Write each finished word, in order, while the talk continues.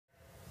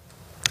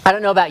I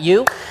don't know about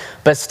you,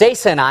 but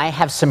Stacey and I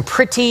have some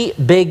pretty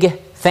big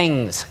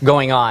things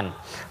going on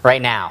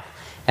right now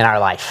in our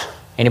life.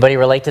 Anybody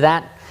relate to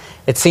that?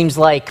 It seems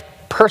like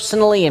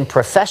personally and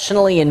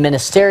professionally and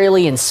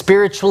ministerially and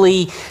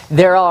spiritually,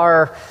 there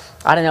are,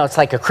 I don't know, it's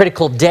like a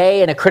critical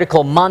day and a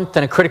critical month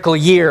and a critical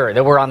year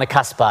that we're on the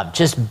cusp of.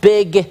 Just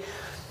big,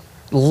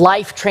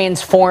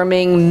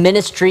 life-transforming,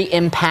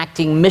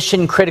 ministry-impacting,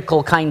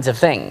 mission-critical kinds of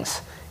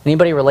things.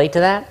 Anybody relate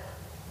to that?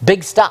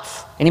 Big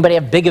stuff. Anybody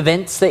have big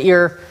events that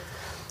you're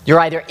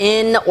either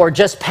in or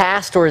just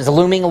past or is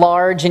looming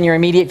large in your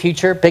immediate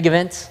future? Big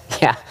events?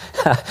 Yeah.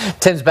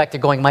 Tim's back to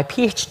going, my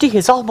PhD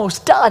is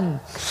almost done.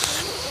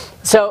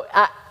 So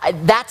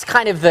that's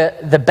kind of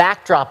the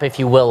backdrop, if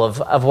you will,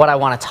 of what I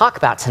want to talk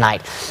about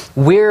tonight.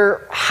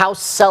 We're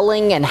house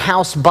selling and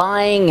house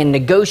buying and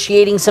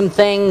negotiating some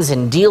things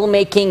and deal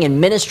making and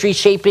ministry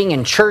shaping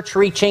and church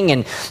reaching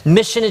and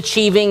mission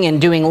achieving and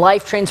doing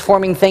life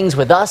transforming things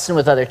with us and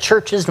with other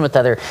churches and with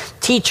other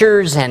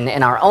teachers and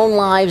in our own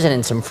lives and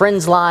in some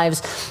friends'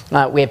 lives.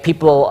 We have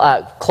people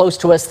close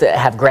to us that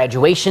have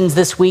graduations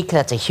this week.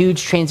 That's a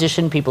huge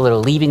transition. People that are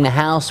leaving the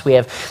house. We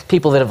have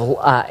people that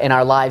have in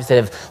our lives that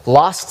have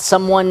lost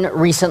someone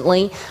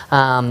recently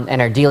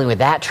and are dealing with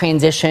that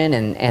transition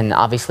and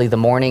obviously the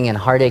mourning and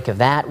heartache of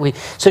that.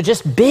 So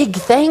just big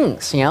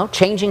things,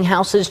 changing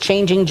houses,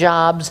 changing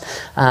jobs,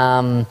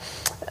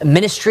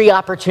 ministry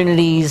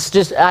opportunities.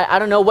 Just I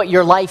don't know what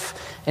your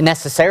life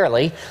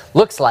necessarily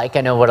looks like.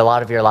 I know what a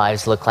lot of your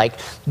lives look like,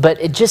 but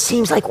it just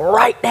seems like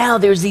right now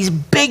there's these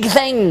big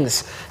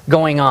things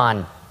going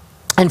on.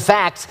 In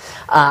fact,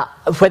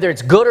 whether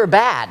it's good or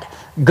bad,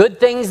 good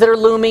things that are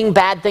looming,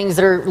 bad things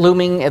that are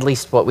looming, at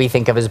least what we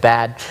think of as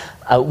bad,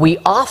 we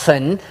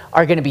often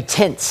are going to be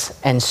tense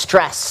and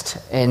stressed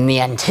in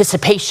the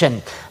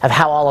anticipation of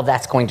how all of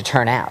that's going to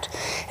turn out.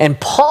 And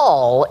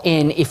Paul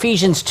in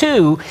Ephesians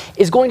 2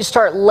 is going to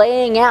start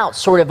laying out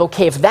sort of,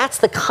 okay, if that's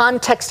the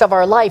context of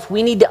our life,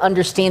 we need to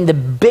understand the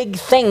big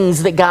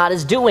things that God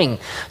is doing.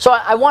 So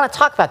I want to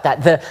talk about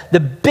that, the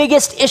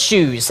biggest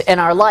issues in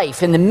our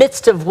life in the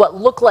midst of what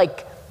look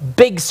like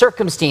big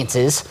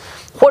circumstances.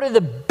 What are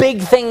the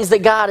big things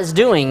that God is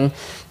doing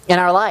in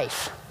our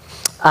life?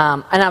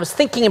 And I was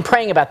thinking and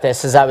praying about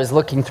this as I was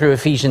looking through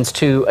Ephesians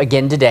 2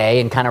 again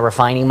today and kind of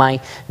refining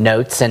my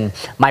notes. And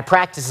my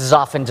practice is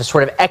often to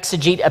sort of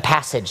exegete a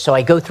passage. So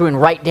I go through and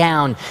write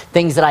down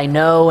things that I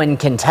know and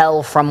can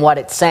tell from what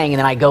it's saying. And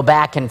then I go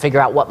back and figure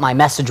out what my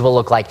message will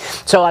look like.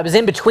 So I was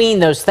in between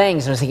those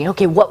things and I was thinking,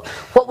 okay, what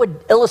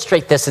would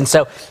illustrate this? And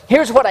so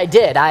here's what I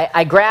did.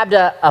 I grabbed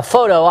a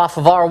photo off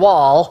of our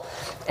wall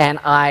and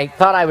I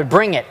thought I would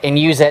bring it and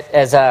use it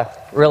as a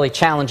really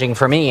challenging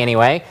for me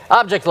anyway,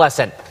 object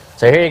lesson.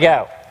 So here you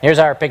go. Here's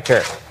our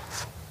picture.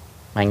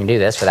 I can do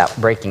this without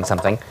breaking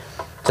something.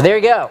 So there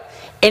you go.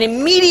 And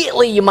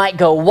immediately you might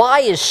go, why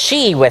is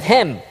she with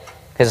him?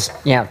 Because,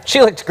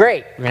 she looks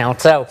great,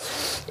 So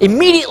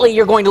immediately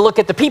you're going to look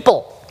at the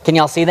people. Can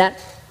y'all see that?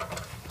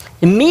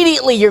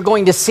 Immediately you're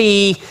going to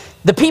see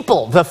the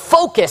people, the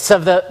focus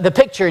of the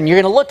picture, and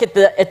you're going to look at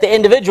the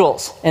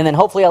individuals. And then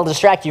hopefully I'll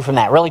distract you from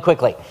that really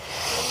quickly.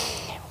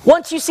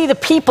 Once you see the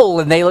people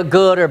and they look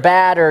good or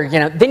bad or,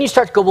 then you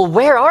start to go, well,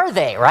 where are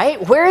they,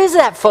 right? Where is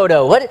that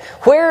photo?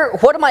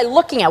 What am I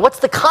looking at? What's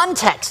the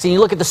context? And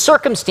you look at the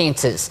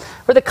circumstances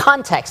or the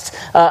context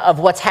of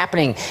what's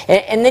happening.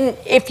 And then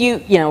if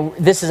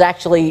this is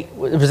actually,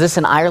 was this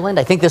in Ireland?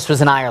 I think this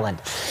was in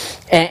Ireland.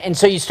 And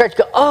so you start to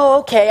go, oh,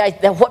 okay,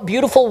 what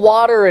beautiful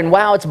water, and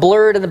wow, it's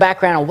blurred in the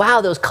background, and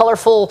wow, those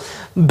colorful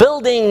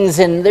buildings,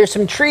 and there's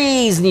some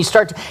trees, and you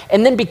start to,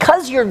 and then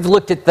because you've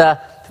looked at the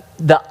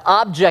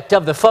object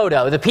of the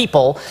photo, the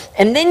people,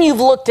 and then you've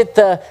looked at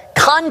the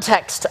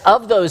context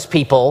of those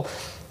people,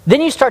 then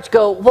you start to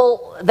go,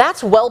 well,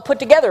 that's well put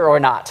together or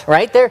not,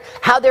 right?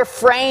 How they're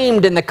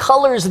framed and the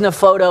colors in the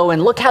photo,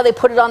 and look how they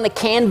put it on the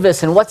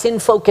canvas and what's in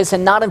focus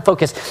and not in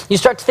focus. You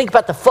start to think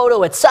about the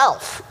photo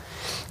itself.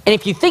 And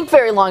if you think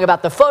very long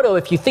about the photo,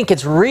 if you think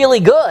it's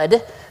really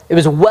good, it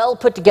was well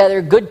put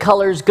together, good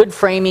colors, good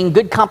framing,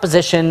 good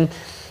composition,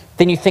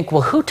 then you think,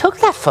 well, who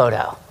took that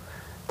photo?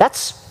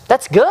 That's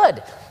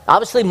good.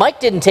 Obviously, Mike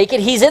didn't take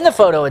it. He's in the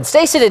photo. And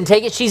Stacey didn't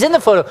take it. She's in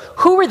the photo.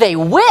 Who were they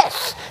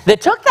with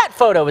that took that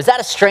photo? Is that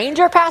a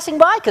stranger passing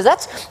by? Because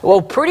that's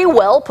a pretty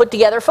well put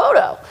together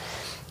photo.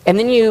 And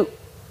then you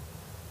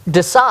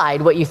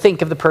decide what you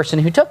think of the person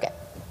who took it.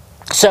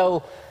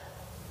 So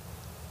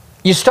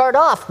you start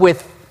off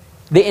with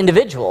the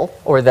individual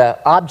or the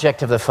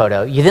object of the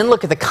photo. You then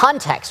look at the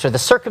context or the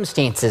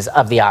circumstances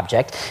of the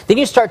object. Then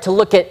you start to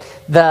look at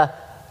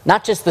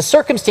not just the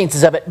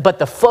circumstances of it, but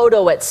the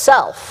photo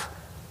itself,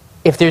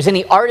 if there's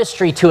any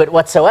artistry to it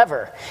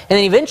whatsoever. And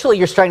then eventually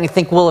you're starting to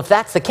think, well, if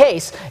that's the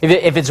case,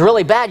 if it's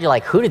really bad, you're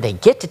like, who did they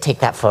get to take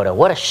that photo?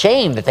 What a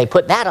shame that they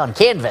put that on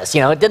canvas.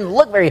 It didn't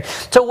look very...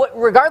 So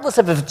regardless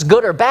of if it's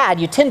good or bad,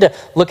 you tend to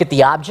look at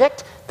the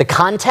object, the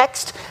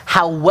context,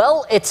 how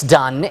well it's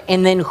done,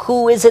 and then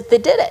who is it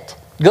that did it?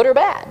 Good or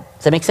bad?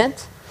 Does that make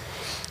sense?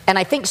 And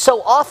I think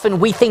so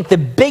often we think the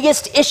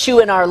biggest issue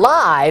in our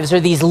lives are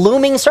these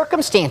looming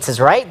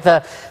circumstances, right?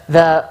 The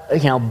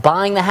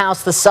buying the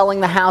house, the selling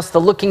the house, the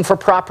looking for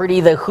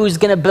property, the who's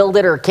going to build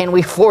it, or can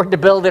we afford to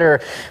build it, or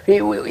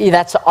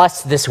that's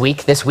us this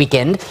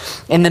weekend.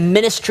 And the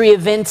ministry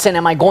events, and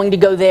am I going to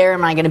go there?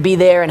 Am I going to be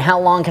there? And how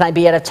long can I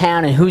be out of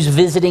town? And who's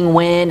visiting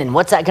when? And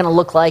what's that going to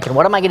look like? And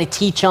what am I going to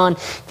teach on?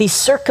 These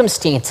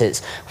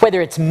circumstances,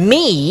 whether it's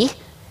me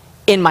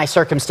in my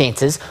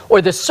circumstances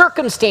or the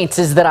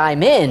circumstances that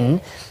I'm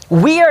in,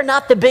 we are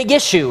not the big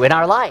issue in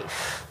our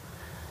life.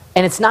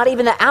 And it's not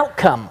even the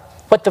outcome,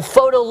 what the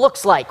photo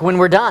looks like when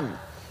we're done.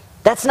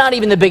 That's not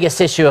even the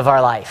biggest issue of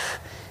our life.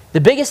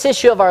 The biggest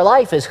issue of our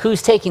life is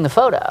who's taking the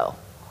photo.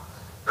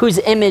 Whose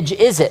image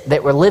is it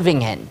that we're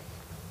living in?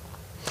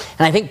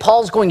 And I think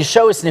Paul's going to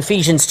show us in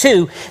Ephesians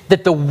 2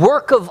 that the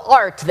work of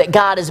art that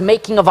God is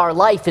making of our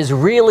life is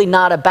really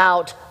not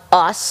about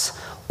us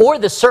or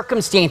the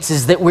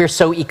circumstances that we're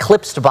so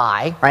eclipsed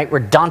by, right? We're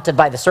daunted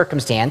by the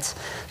circumstance.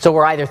 So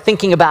we're either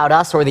thinking about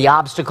us or the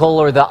obstacle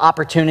or the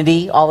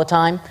opportunity all the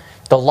time,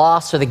 the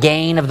loss or the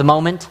gain of the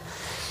moment.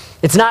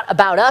 It's not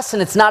about us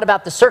and it's not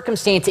about the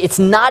circumstance. It's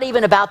not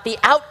even about the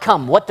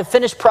outcome, what the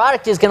finished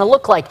product is going to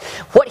look like.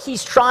 What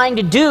he's trying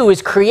to do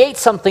is create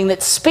something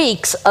that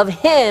speaks of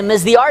him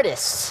as the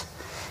artist.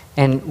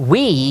 And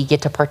we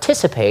get to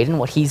participate in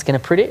what he's going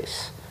to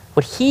produce,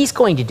 what he's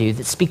going to do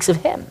that speaks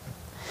of him.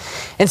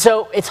 And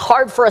so it's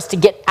hard for us to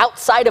get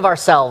outside of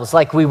ourselves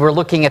like we were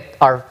looking at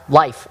our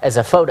life as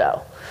a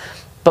photo.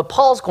 But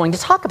Paul's going to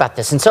talk about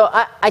this. And so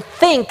I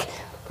think,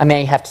 I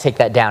may have to take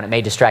that down. It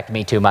may distract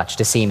me too much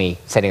to see me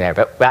sitting there.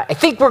 But I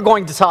think we're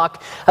going to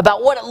talk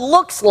about what it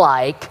looks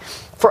like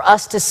for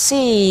us to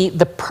see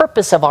the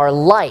purpose of our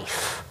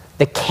life,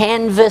 the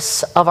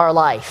canvas of our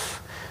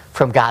life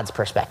from God's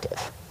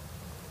perspective.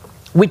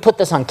 We put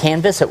this on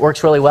canvas. It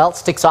works really well. It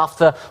sticks off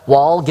the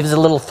wall, gives it a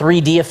little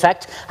 3D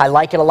effect. I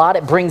like it a lot.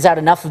 It brings out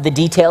enough of the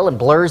detail and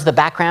blurs the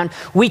background.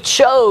 We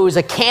chose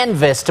a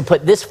canvas to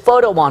put this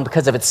photo on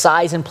because of its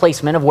size and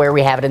placement of where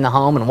we have it in the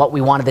home and what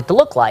we wanted it to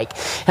look like.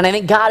 And I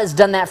think God has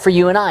done that for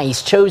you and I.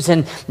 He's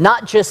chosen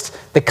not just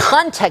the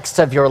context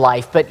of your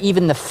life, but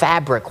even the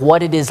fabric,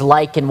 what it is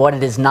like and what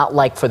it is not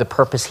like for the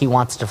purpose he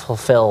wants to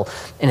fulfill.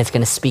 And it's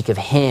going to speak of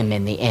him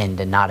in the end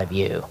and not of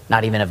you,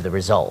 not even of the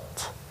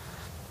result.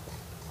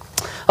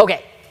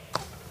 Okay,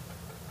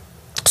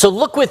 so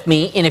look with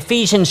me in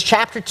Ephesians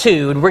chapter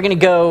 2, and we're going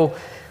to go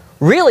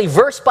really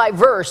verse by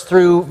verse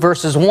through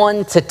verses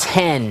 1 to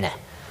 10. In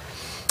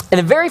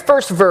the very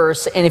first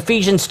verse in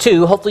Ephesians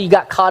 2, hopefully you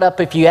got caught up,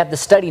 if you have the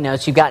study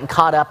notes, you've gotten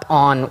caught up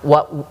on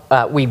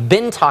what we've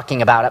been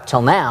talking about up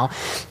till now.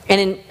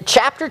 And in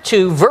chapter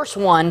 2, verse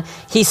 1,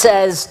 he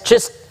says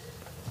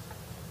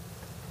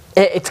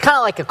it's kind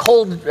of like a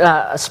cold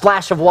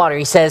splash of water.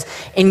 He says,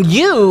 "And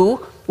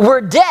you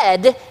were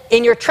dead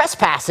in your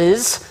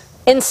trespasses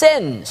and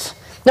sins."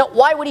 Now,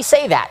 why would he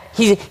say that?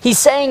 He's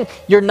saying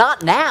you're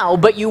not now,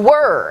 but you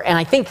were. And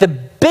I think the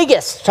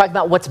biggest, talking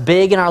about what's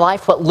big in our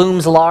life, what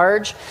looms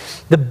large,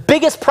 the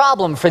biggest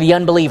problem for the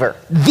unbeliever,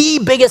 the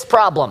biggest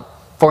problem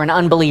for an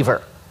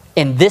unbeliever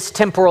in this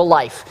temporal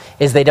life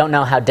is they don't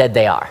know how dead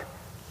they are.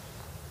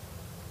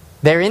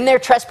 They're in their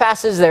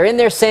trespasses, they're in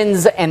their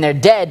sins, and they're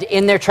dead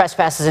in their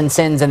trespasses and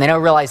sins, and they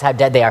don't realize how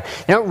dead they are.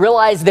 They don't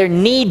realize their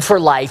need for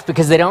life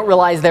because they don't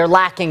realize they're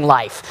lacking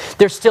life.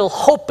 They're still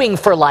hoping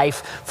for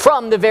life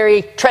from the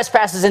very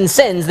trespasses and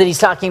sins that he's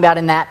talking about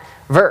in that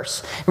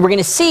verse. And we're going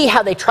to see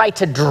how they try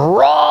to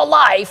draw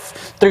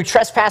life through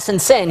trespass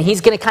and sin. He's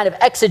going to kind of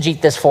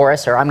exegete this for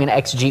us, or I'm going to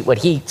exegete what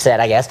he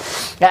said, I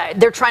guess.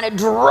 They're trying to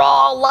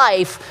draw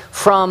life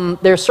from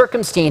their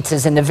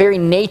circumstances and the very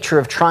nature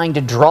of trying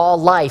to draw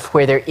life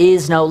where there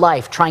is no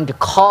life, trying to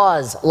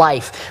cause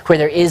life where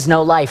there is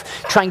no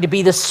life, trying to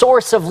be the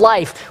source of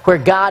life where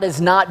God is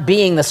not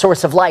being the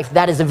source of life.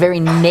 That is the very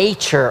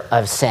nature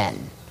of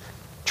sin.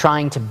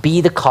 Trying to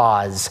be the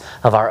cause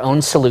of our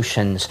own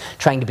solutions,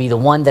 trying to be the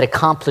one that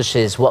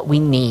accomplishes what we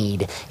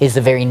need is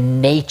the very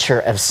nature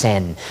of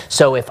sin.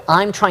 So if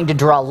I'm trying to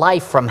draw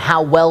life from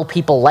how well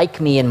people like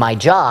me in my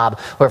job,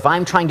 or if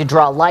I'm trying to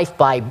draw life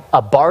by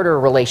a barter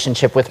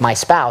relationship with my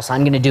spouse,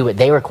 I'm going to do what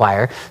they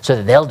require so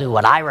that they'll do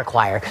what I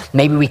require.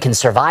 Maybe we can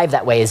survive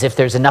that way as if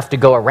there's enough to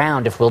go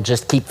around if we'll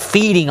just keep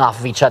feeding off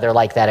of each other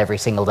like that every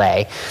single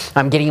day.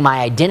 I'm getting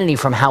my identity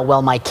from how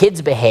well my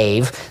kids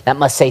behave. That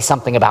must say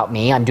something about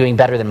me. I'm doing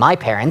better than my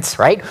parents,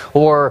 right?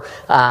 Or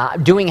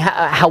doing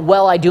how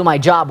well I do my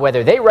job,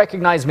 whether they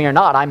recognize me or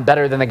not, I'm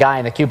better than the guy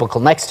in the cubicle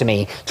next to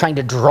me, trying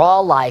to draw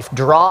life,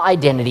 draw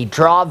identity,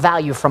 draw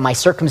value from my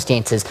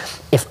circumstances.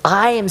 If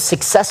I am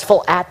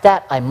successful at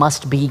that, I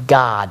must be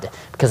God,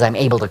 because I'm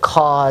able to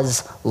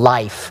cause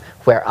life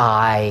where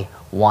I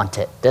want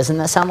it. Doesn't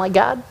that sound like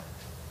God?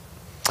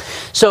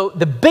 So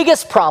the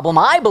biggest problem,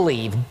 I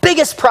believe,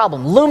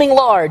 looming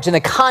large in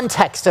the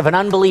context of an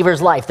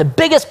unbeliever's life, the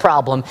biggest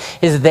problem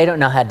is that they don't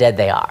know how dead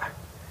they are.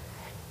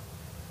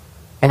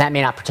 And that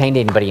may not pertain to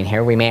anybody in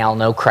here. We may all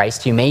know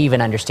Christ. You may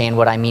even understand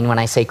what I mean when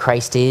I say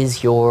Christ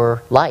is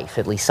your life,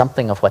 at least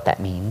something of what that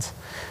means.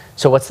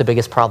 So what's the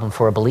biggest problem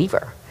for a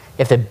believer?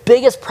 if the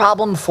biggest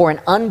problem for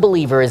an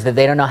unbeliever is that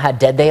they don't know how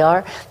dead they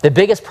are, the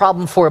biggest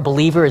problem for a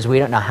believer is we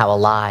don't know how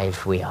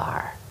alive we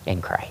are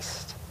in Christ.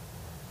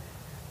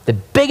 The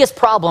biggest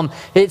problem,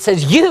 it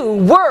says, you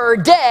were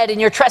dead in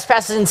your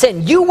trespasses and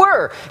sin. You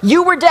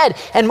were dead.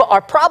 And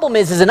our problem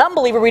is, as an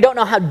unbeliever, we don't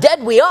know how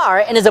dead we are.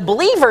 And as a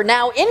believer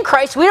now in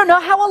Christ, we don't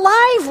know how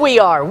alive we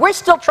are. We're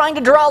still trying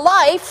to draw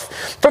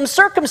life from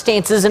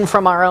circumstances and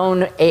from our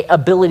own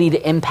ability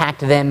to impact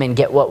them and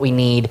get what we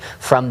need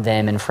from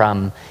them and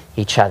from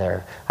each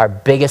other. Our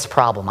biggest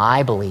problem,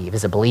 I believe,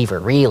 as a believer,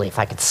 really, if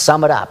I could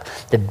sum it up,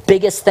 the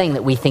biggest thing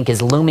that we think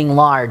is looming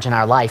large in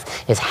our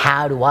life is,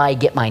 how do I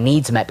get my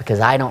needs met? Because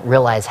I don't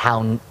realize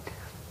how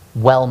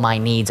well my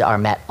needs are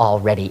met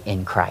already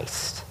in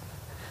Christ.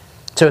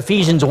 So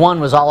Ephesians 1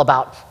 was all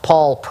about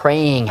Paul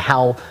praying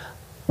how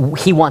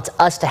he wants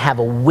us to have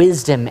a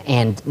wisdom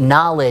and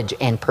knowledge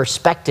and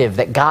perspective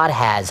that God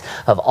has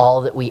of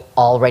all that we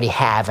already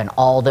have and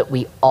all that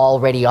we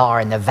already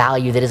are and the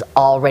value that is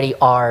already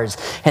ours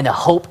and the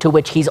hope to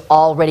which he's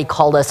already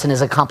called us and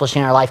is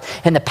accomplishing in our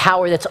life and the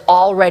power that's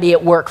already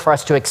at work for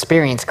us to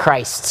experience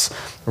Christ's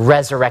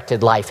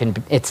resurrected life. And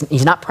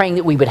he's not praying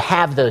that we would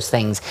have those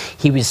things.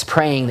 He was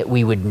praying that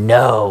we would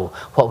know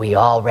what we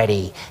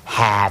already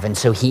have. And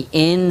so he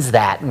ends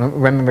that.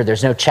 Remember,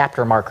 there's no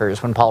chapter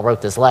markers when Paul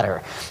wrote this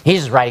letter.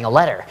 He's just writing a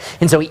letter.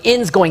 And so he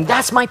ends going,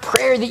 that's my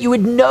prayer, that you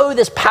would know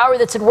this power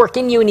that's at work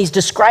in you. And he's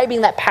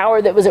describing that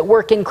power that was at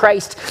work in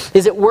Christ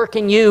is at work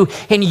in you.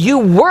 And you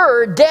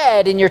were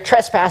dead in your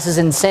trespasses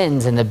and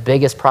sins. And the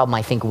biggest problem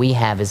I think we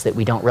have is that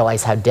we don't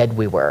realize how dead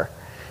we were.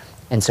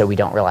 And so we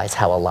don't realize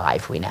how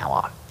alive we now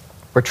are.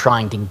 We're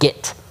trying to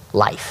get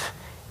life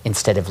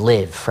instead of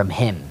live from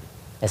him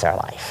as our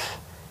life.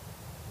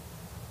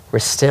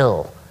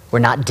 We're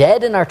not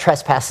dead in our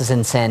trespasses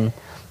and sin,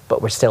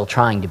 but we're still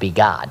trying to be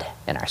God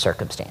in our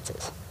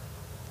circumstances,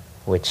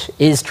 which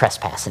is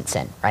trespass and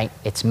sin, right?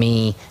 It's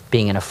me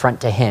being an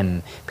affront to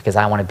him because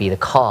I want to be the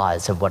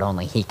cause of what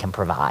only he can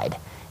provide,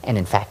 and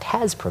in fact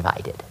has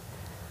provided.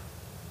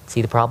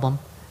 See the problem?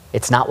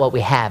 It's not what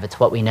we have, it's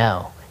what we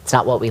know. It's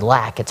not what we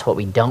lack, it's what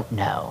we don't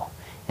know.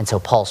 And so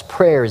Paul's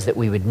prayer is that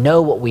we would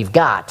know what we've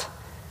got.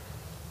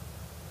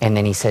 And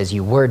then he says,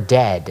 you were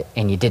dead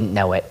and you didn't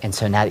know it. And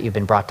so now that you've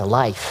been brought to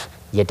life,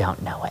 you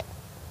don't know it.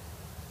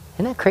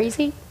 Isn't that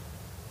crazy?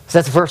 So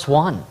that's verse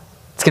 1.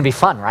 It's going to be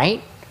fun,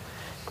 right?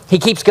 He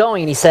keeps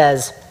going and he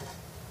says,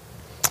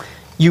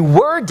 you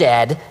were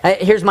dead.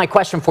 Here's my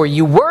question for you.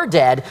 You were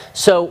dead,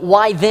 so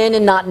why then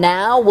and not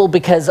now? Well,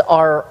 because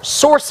our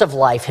source of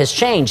life has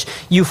changed.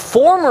 You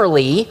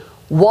formerly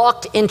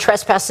walked in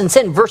trespass and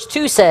sin. Verse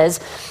 2 says,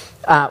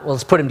 well,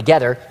 let's put them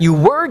together. You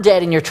were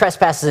dead in your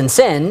trespasses and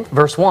sin,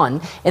 verse 1.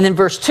 And then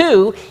verse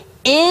 2,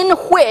 in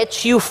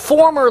which you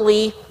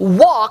formerly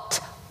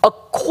walked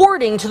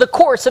according to the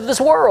course of this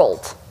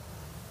world,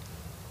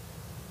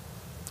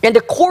 and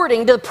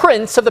according to the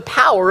prince of the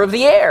power of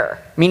the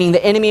air, meaning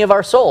the enemy of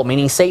our soul,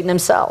 meaning Satan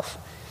himself,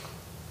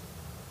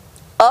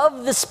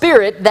 of the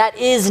spirit that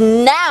is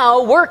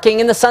now working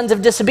in the sons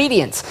of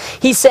disobedience.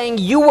 He's saying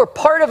you were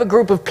part of a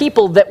group of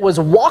people that was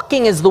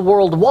walking as the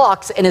world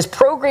walks and is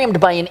programmed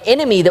by an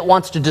enemy that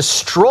wants to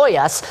destroy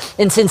us.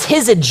 And since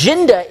his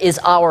agenda is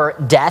our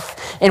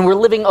death, and we're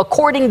living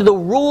according to the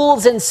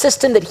rules and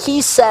system that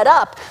he set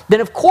up,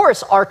 then of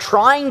course are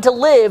trying to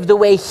live the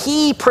way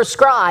he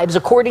prescribes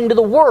according to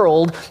the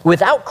world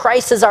without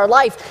Christ as our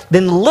life,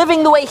 then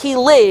living the way he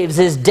lives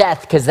is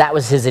death, because that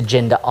was his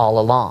agenda all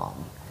along.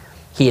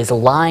 He is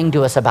lying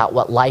to us about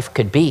what life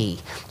could be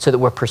so that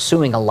we're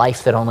pursuing a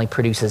life that only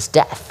produces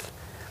death.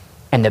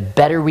 And the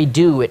better we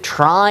do at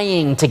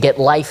trying to get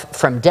life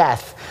from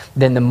death,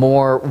 then the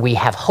more we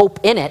have hope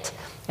in it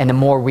and the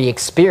more we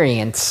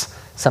experience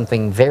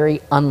something very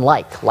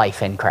unlike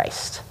life in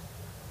Christ.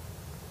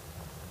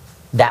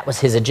 That was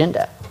his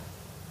agenda.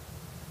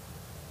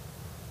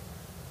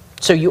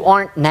 So you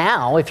aren't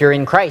now, if you're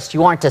in Christ,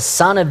 you aren't a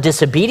son of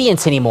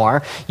disobedience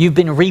anymore. You've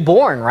been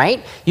reborn,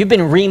 right? You've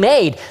been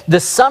remade. The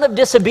son of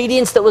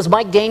disobedience that was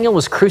Mike Daniel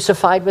was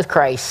crucified with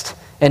Christ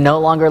and no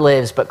longer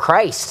lives, but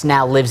Christ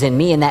now lives in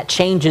me, and that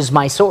changes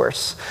my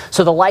source.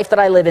 So the life that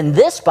I live in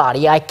this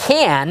body, I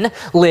can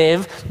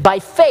live by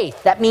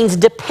faith. That means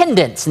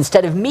dependence.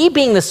 Instead of me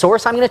being the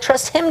source, I'm going to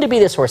trust him to be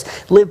the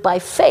source. Live by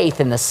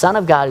faith in the Son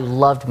of God who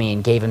loved me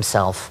and gave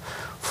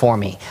himself for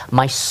me.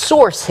 My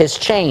source has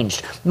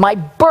changed. My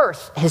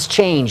birth has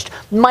changed.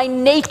 My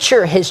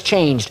nature has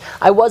changed.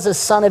 I was a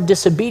son of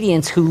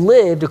disobedience who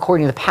lived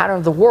according to the pattern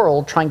of the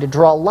world, trying to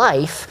draw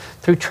life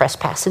through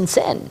trespass and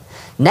sin.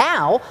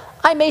 Now,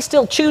 I may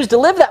still choose to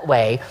live that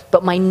way,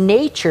 but my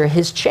nature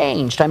has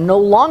changed. I'm no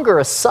longer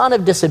a son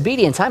of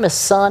disobedience. I'm a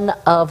son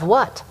of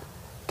what?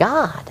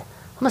 God.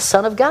 I'm a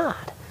son of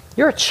God.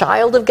 You're a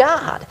child of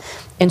God.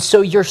 And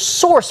so your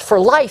source for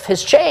life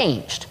has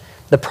changed.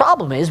 The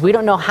problem is we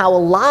don't know how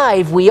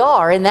alive we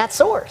are in that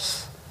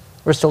source.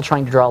 We're still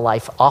trying to draw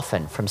life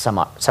often from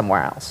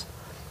somewhere else.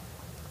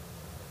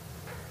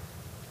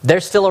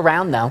 They're still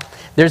around though.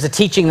 There's a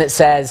teaching that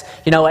says,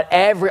 you know what,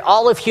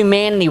 all of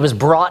humanity was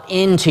brought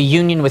into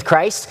union with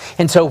Christ.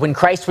 And so when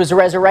Christ was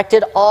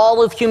resurrected,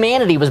 all of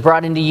humanity was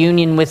brought into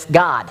union with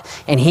God.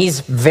 And he's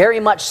very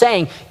much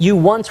saying, you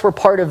once were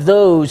part of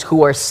those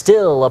who are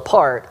still a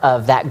part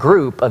of that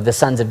group of the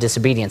sons of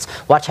disobedience.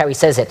 Watch how he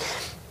says it.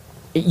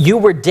 You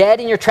were dead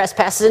in your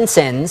trespasses and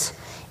sins,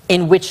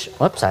 in which,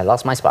 whoops, I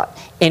lost my spot,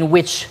 in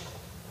which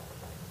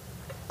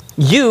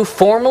you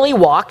formerly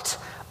walked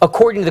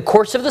according to the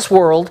course of this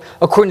world,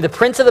 according to the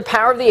prince of the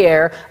power of the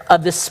air,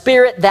 of the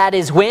spirit that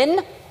is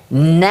when?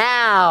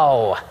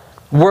 Now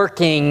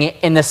working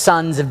in the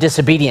sons of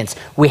disobedience.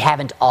 We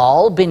haven't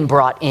all been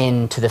brought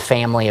into the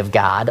family of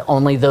God.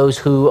 Only those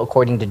who,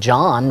 according to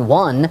John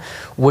 1,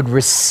 would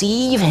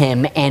receive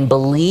him and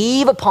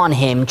believe upon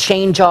him,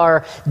 change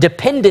our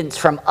dependence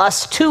from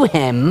us to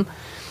him.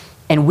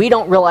 And we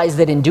don't realize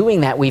that in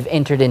doing that, we've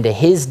entered into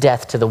his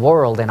death to the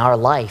world and our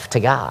life to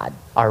God,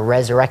 our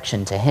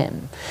resurrection to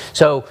him.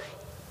 So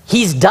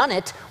he's done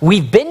it.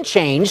 We've been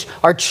changed.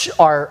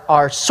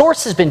 Our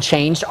source has been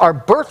changed. Our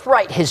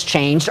birthright has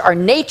changed. Our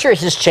nature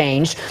has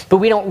changed. But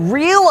we don't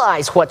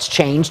realize what's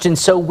changed. And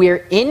so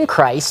we're in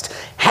Christ,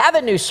 have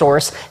a new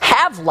source,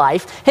 have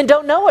life, and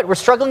don't know it. We're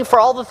struggling for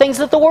all the things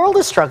that the world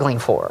is struggling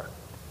for.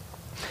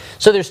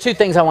 So there's two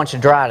things I want you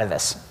to draw out of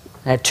this.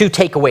 Two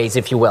takeaways,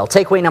 if you will.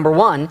 Takeaway number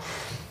one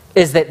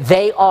is that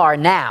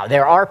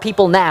there are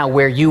people now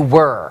where you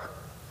were.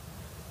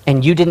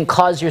 And you didn't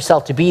cause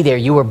yourself to be there,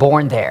 you were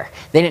born there.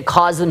 They didn't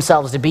cause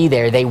themselves to be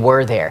there, they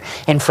were there.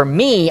 And for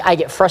me, I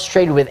get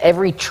frustrated with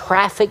every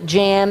traffic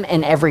jam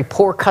and every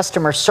poor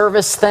customer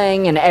service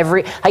thing and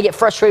I get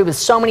frustrated with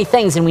so many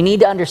things, and we need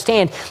to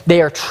understand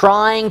they are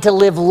trying to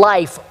live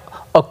life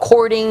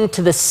according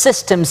to the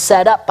system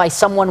set up by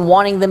someone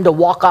wanting them to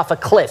walk off a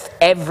cliff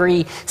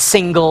every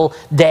single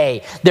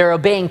day. They're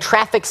obeying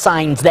traffic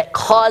signs that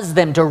cause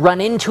them to run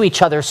into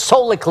each other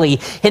solically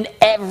in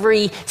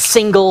every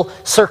single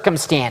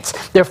circumstance.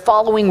 They're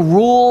following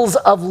rules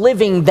of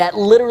living that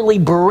literally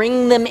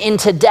bring them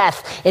into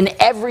death in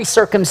every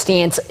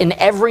circumstance, in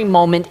every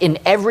moment, in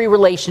every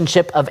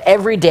relationship of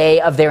every day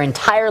of their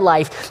entire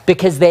life,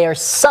 because they are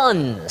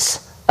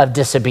sons of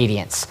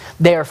disobedience.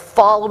 They are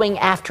following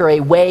after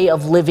a way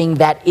of living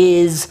that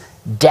is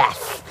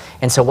death.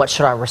 And so what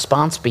should our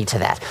response be to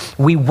that?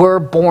 We were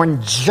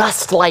born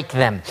just like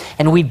them,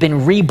 and we've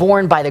been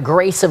reborn by the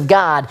grace of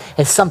God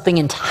as something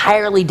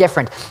entirely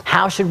different.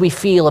 How should we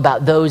feel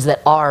about those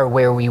that are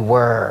where we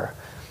were?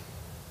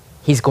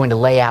 He's going to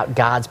lay out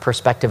God's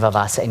perspective of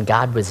us, and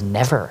God was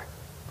never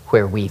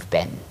where we've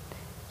been.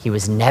 He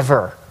was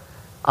never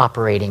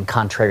operating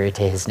contrary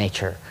to his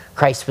nature.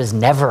 Christ was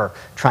never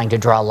trying to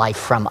draw life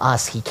from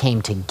us. He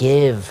came to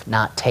give,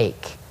 not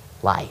take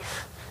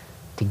life.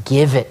 To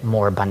give it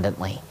more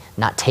abundantly,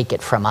 not take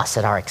it from us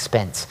at our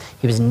expense.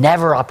 He was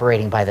never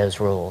operating by those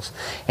rules.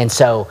 And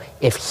so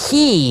if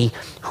he,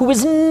 who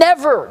was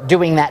never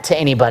doing that to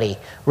anybody,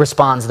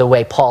 responds the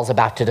way Paul's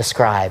about to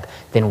describe,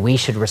 then we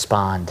should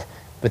respond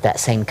with that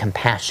same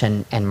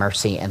compassion and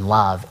mercy and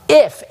love.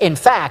 If, in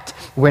fact,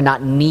 we're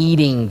not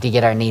needing to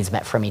get our needs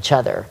met from each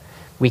other,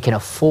 we can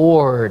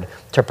afford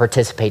to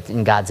participate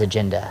in God's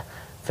agenda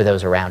for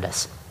those around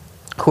us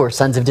who are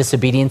sons of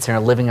disobedience and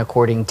are living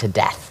according to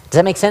death. Does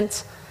that make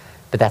sense?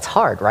 But that's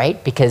hard,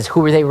 right? Because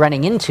who are they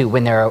running into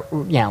when they're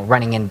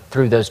running in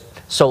through those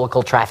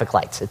solical traffic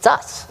lights? It's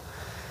us.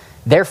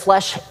 Their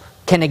flesh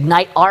can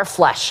ignite our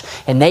flesh,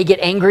 and they get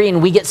angry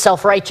and we get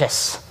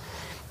self-righteous.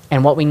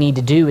 And what we need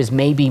to do is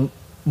maybe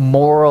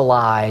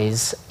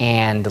moralize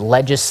and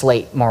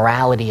legislate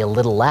morality a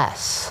little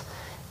less,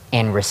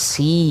 and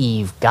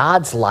receive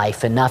God's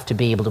life enough to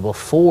be able to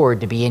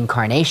afford to be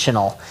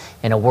incarnational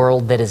in a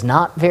world that is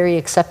not very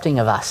accepting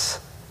of us.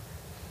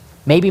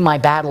 Maybe my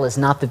battle is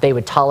not that they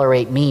would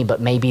tolerate me,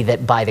 but maybe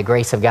that by the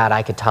grace of God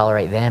I could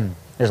tolerate them.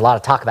 There's a lot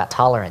of talk about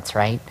tolerance,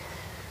 right?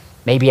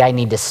 Maybe I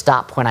need to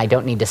stop when I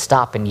don't need to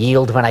stop and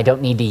yield when I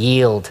don't need to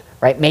yield,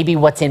 right? Maybe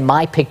what's in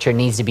my picture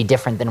needs to be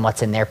different than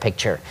what's in their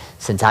picture,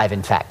 since I've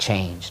in fact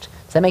changed.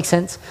 Does that make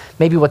sense?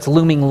 Maybe what's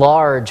looming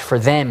large for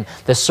them,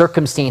 the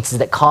circumstances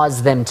that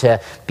cause them to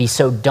be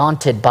so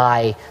daunted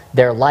by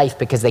their life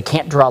because they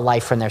can't draw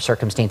life from their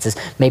circumstances,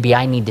 maybe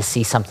I need to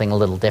see something a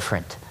little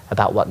different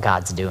about what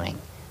God's doing,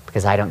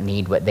 because I don't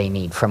need what they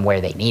need from where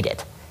they need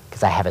it,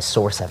 because I have a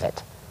source of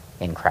it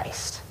in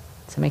Christ.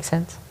 Does that make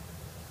sense?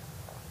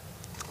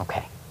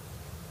 Okay.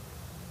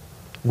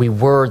 We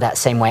were that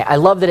same way. I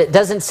love that it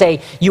doesn't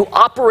say you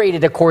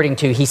operated according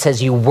to, he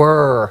says you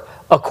were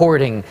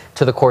according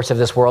to the course of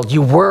this world.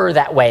 You were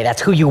that way.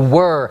 That's who you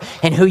were,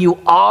 and who you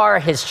are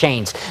has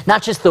changed.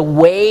 Not just the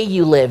way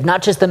you live,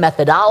 not just the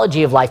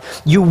methodology of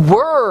life. You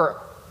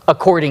were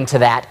according to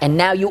that, and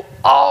now you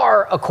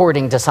are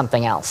according to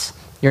something else.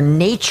 Your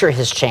nature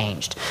has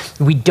changed.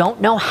 We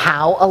don't know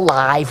how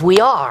alive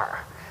we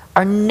are.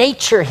 Our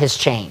nature has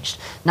changed.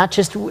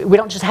 We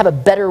don't just have a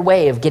better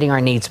way of getting our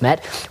needs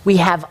met. We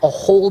have a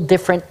whole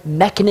different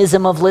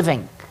mechanism of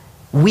living.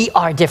 We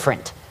are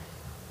different.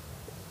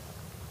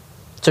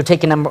 So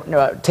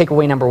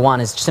takeaway number one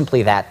is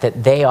simply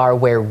that they are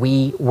where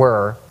we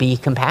were. Be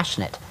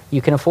compassionate.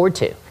 You can afford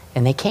to,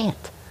 and they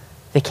can't.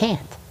 They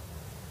can't.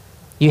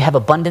 You have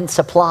abundant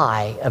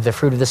supply of the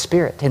fruit of the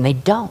Spirit, and they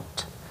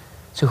don't.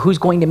 So who's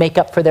going to make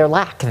up for their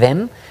lack?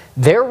 Them?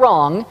 They're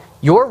wrong.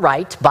 You're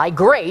right by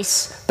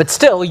grace, but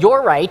still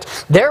you're right.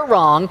 They're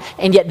wrong,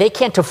 and yet they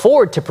can't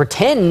afford to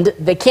pretend.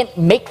 They can't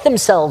make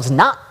themselves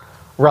not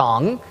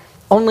wrong.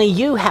 Only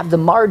you have the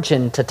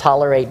margin to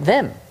tolerate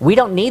them. We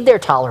don't need their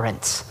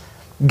tolerance.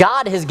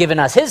 God has given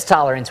us his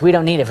tolerance. We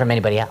don't need it from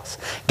anybody else.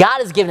 God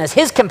has given us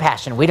his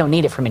compassion. We don't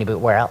need it from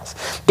anywhere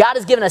else. God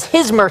has given us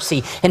his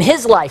mercy and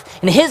his life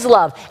and his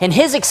love and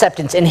his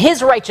acceptance and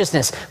his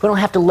righteousness. We don't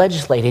have to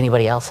legislate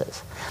anybody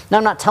else's. Now,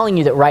 I'm not telling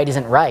you that right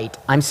isn't right.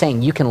 I'm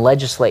saying you can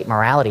legislate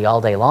morality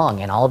all day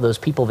long, and all of those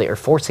people that you're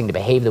forcing to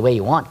behave the way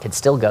you want could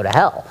still go to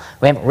hell.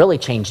 We haven't really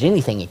changed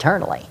anything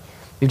eternally.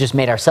 We've just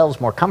made ourselves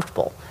more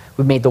comfortable.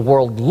 We've made the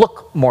world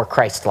look more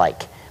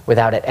Christ-like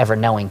without it ever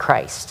knowing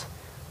Christ.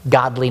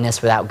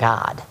 Godliness without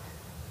God,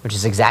 which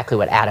is exactly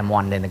what Adam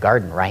wanted in the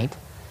garden, right?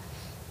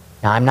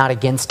 Now, I'm not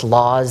against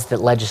laws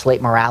that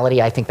legislate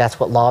morality. I think that's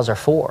what laws are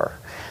for.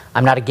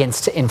 I'm not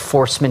against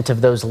enforcement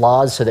of those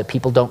laws so that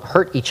people don't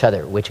hurt each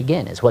other, which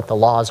again is what the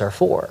laws are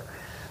for.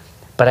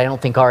 But I don't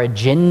think our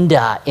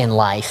agenda in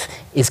life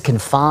is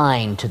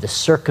confined to the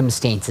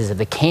circumstances of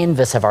the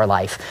canvas of our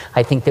life.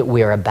 I think that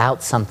we're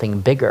about something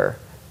bigger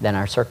than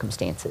our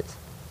circumstances.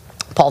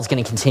 Paul's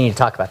going to continue to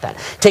talk about that.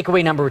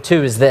 Takeaway number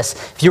two is this.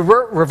 If you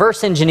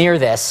reverse engineer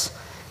this,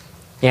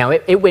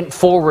 it went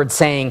forward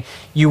saying,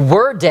 you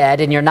were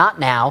dead and you're not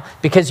now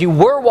because you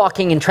were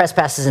walking in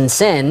trespasses and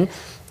sin.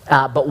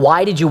 But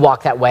why did you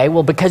walk that way?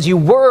 Well, because you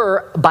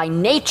were by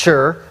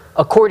nature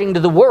according to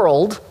the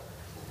world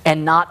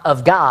and not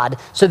of God.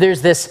 So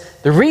there's this,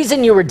 the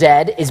reason you were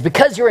dead is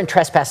because you're in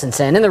trespass and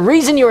sin. And the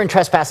reason you were in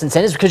trespass and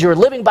sin is because you were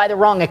living by the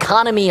wrong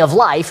economy of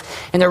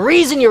life. And the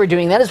reason you were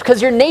doing that is because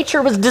your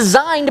nature was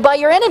designed by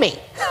your enemy.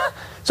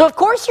 So of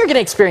course you're going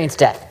to experience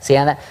death. See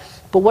how that?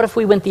 But what if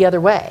we went the other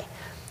way?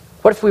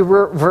 What if we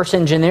reverse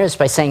engineer this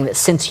by saying that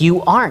since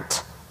you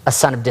aren't a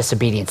son of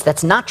disobedience,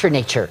 that's not your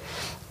nature,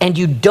 and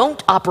you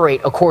don't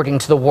operate according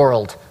to the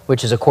world,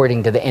 which is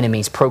according to the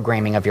enemy's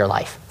programming of your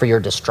life for your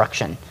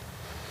destruction,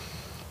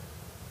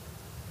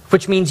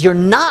 which means you're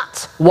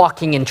not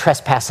walking in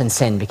trespass and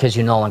sin because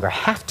you no longer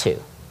have to.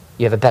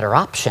 You have a better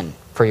option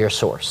for your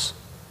source.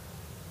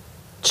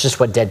 It's just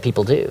what dead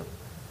people do.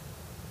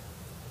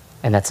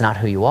 And that's not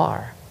who you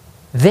are.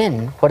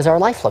 Then what does our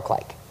life look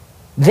like?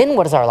 Then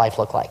what does our life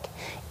look like?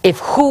 If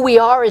who we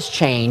are has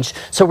changed,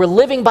 so we're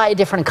living by a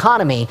different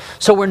economy,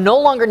 so we're no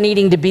longer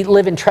needing to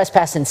live in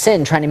trespass and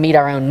sin, trying to meet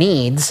our own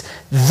needs,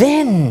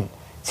 then,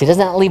 see,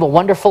 doesn't that leave a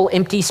wonderful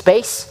empty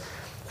space?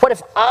 What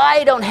if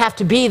I don't have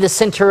to be the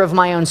center of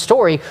my own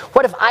story?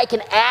 What if I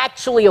can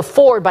actually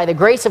afford, by the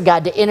grace of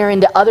God, to enter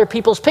into other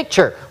people's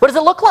picture? What does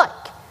it look like?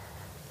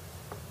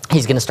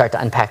 He's going to start to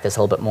unpack this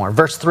a little bit more.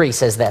 Verse 3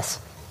 says this.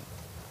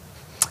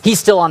 He's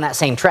still on that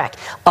same track.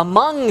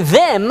 Among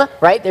them,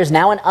 right, there's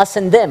now an us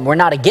and them. We're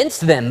not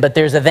against them, but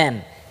there's a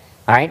them.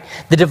 All right?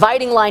 The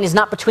dividing line is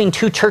not between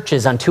two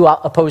churches on two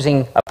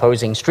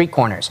opposing street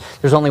corners.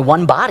 There's only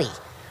one body,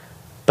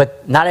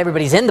 but not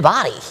everybody's in the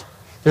body.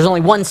 There's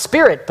only one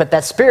Spirit, but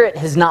that Spirit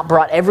has not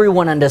brought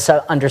everyone under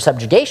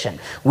subjugation.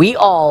 We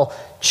all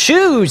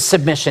choose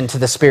submission to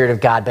the Spirit of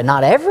God, but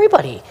not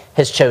everybody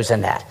has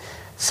chosen that.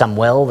 Some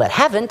will that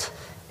haven't,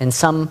 and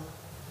some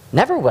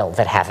never will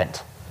that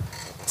haven't.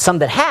 Some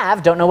that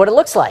have don't know what it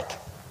looks like.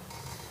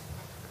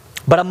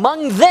 But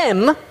among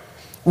them,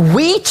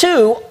 we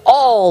too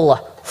all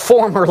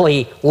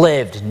formerly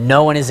lived.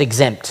 No one is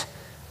exempt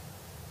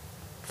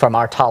from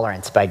our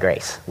tolerance by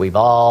grace. We've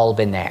all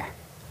been there.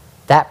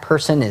 That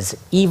person is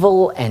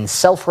evil and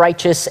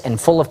self-righteous and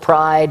full of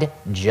pride,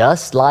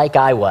 just like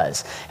I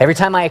was. Every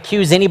time I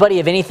accuse anybody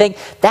of anything,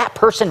 that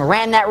person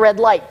ran that red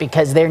light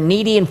because they're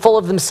needy and full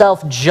of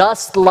themselves,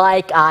 just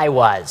like I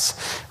was.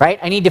 Right?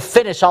 I need to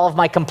finish all of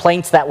my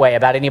complaints that way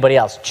about anybody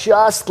else,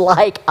 just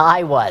like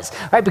I was.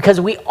 Right?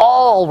 Because we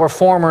all were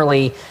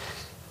formerly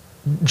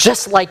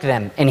just like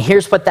them. And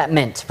here's what that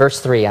meant. Verse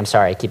 3, I'm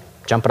sorry, I keep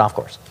jumping off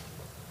course.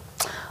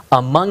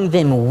 Among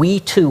them we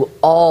too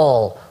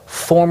all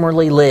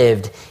formerly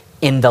lived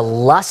in the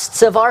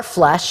lusts of our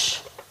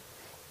flesh,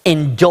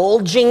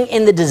 indulging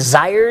in the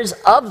desires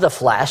of the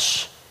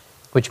flesh,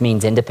 which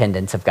means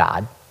independence of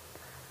God,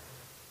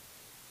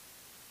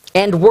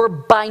 and were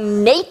by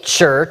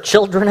nature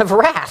children of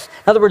wrath.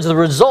 In other words, the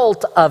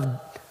result of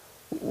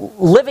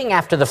living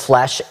after the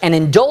flesh and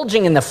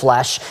indulging in the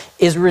flesh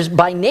is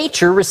by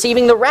nature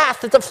receiving the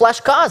wrath that the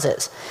flesh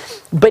causes.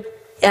 But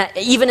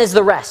even as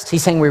the rest,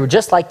 he's saying we were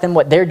just like them.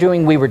 What they're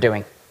doing, we were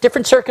doing.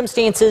 Different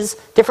circumstances,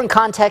 different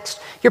context.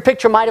 Your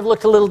picture might have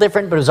looked a little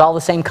different, but it was all the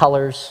same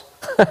colors.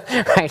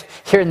 Right?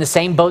 You're in the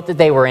same boat that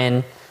they were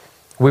in.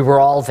 We were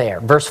all there.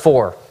 Verse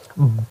 4.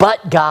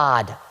 But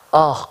God.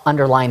 Oh,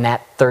 underline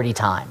that 30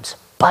 times.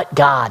 but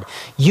God.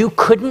 You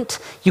couldn't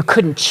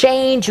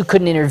change, you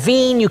couldn't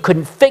intervene, you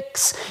couldn't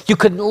fix, you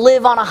couldn't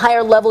live on a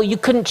higher level, you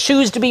couldn't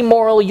choose to be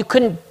moral, you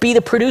couldn't be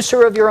the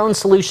producer of your own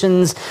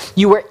solutions.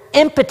 You were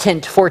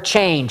impotent for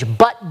change,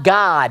 but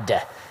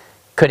God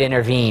could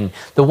intervene.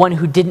 The one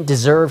who didn't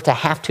deserve to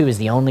have to is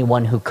the only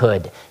one who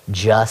could,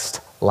 just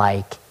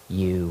like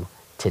you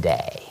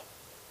today.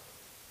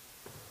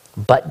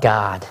 But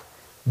God,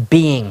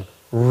 being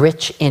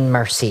rich in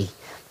mercy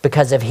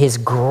because of his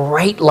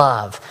great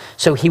love.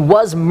 So he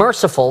was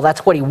merciful,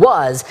 that's what he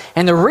was,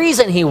 and the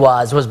reason he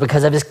was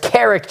because of his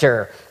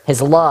character,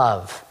 his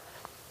love,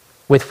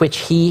 with which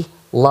he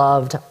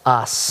loved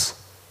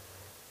us.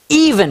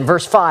 Even,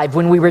 verse 5,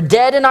 when we were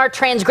dead in our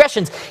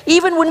transgressions,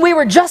 even when we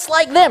were just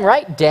like them,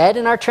 right? Dead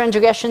in our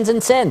transgressions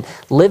and sin,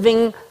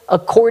 living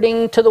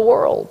according to the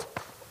world.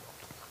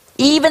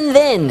 Even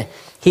then,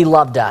 he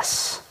loved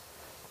us,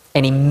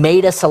 and he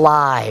made us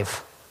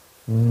alive.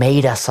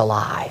 Made us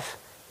alive.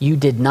 You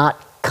did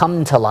not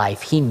come to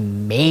life. He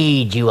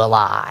made you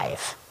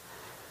alive.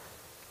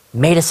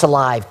 Made us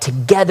alive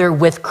together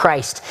with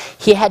Christ.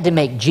 He had to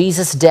make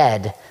Jesus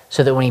dead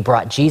so that when he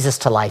brought Jesus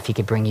to life, he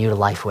could bring you to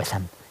life with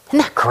him. Isn't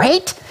that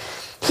great?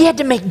 He had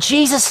to make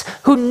Jesus,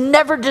 who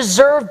never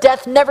deserved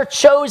death, never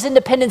chose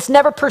independence,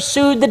 never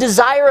pursued the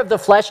desire of the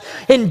flesh,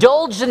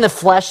 indulged in the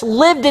flesh,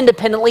 lived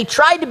independently,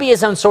 tried to be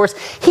his own source.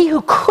 He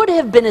who could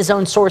have been his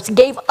own source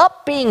gave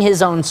up being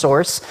his own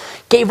source,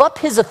 gave up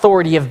his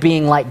authority of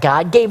being like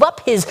God, gave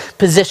up his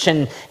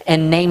position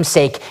and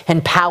namesake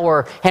and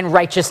power and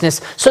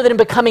righteousness, so that in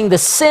becoming the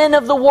sin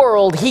of the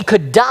world, he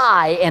could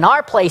die in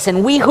our place,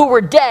 and we who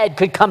were dead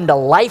could come to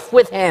life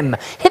with him.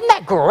 Isn't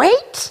that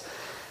great?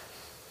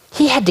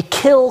 He had to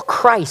kill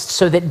Christ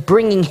so that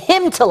bringing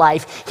him to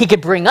life, he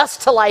could bring us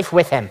to life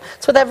with him.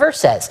 That's what that verse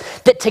says.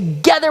 That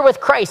together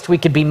with Christ, we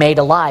could be made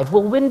alive.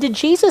 Well, when did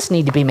Jesus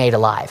need to be made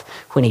alive?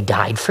 When he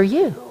died for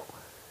you.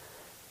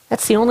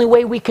 That's the only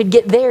way we could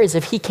get there, is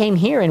if he came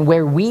here, and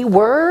where we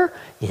were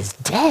is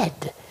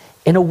dead.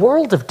 In a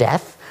world of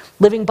death,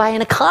 living by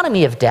an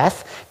economy of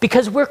death,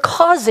 because we're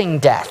causing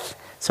death.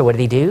 So what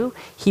did he do?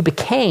 He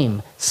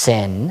became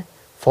sin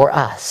for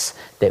us,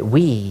 that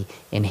we,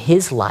 in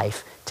his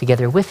life,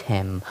 together with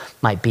him,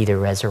 might be the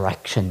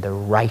resurrection, the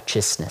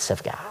righteousness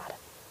of God.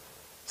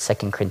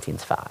 2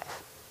 Corinthians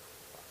 5.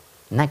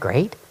 Isn't that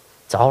great?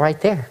 It's all right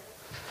there.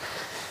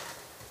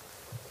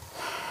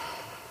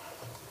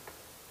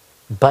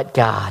 But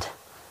God,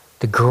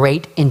 the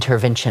great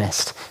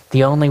interventionist,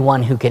 the only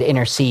one who could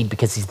intercede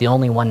because he's the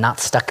only one not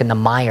stuck in the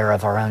mire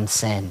of our own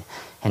sin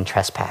and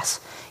trespass.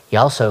 He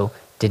also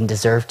didn't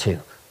deserve to,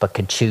 but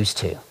could choose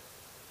to.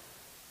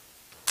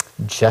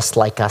 Just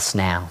like us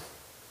now.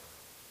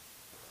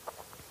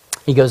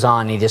 He goes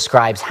on, he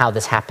describes how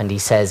this happened. He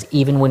says,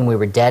 even when we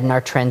were dead in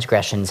our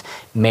transgressions,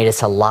 made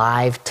us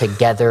alive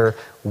together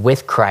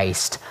with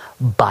Christ.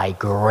 By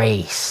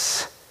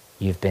grace,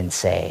 you've been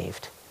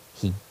saved.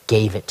 He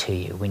gave it to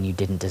you when you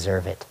didn't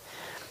deserve it.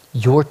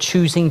 You're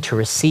choosing to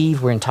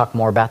receive, we're going to talk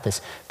more about this,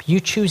 but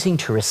you choosing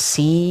to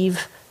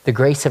receive the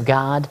grace of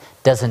God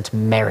doesn't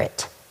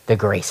merit the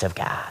grace of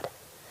God.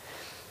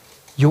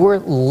 Your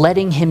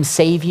letting him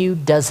save you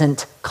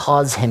doesn't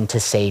cause him to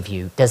save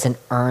you, doesn't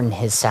earn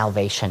his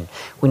salvation.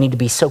 We need to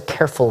be so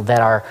careful that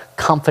our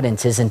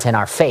confidence isn't in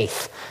our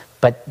faith,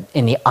 but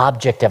in the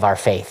object of our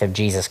faith, of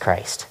Jesus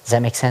Christ. Does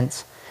that make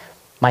sense?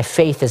 My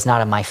faith is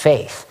not in my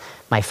faith.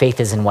 My faith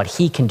is in what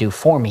he can do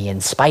for me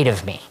in spite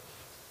of me.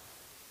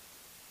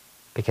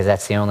 Because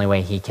that's the only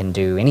way he can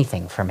do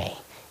anything for me,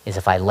 is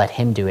if I let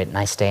him do it and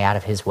I stay out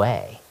of his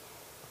way.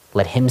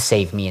 Let him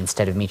save me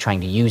instead of me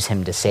trying to use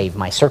him to save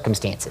my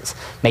circumstances.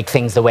 Make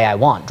things the way I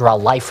want. Draw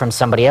life from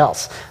somebody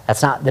else.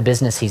 That's not the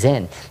business he's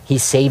in.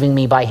 He's saving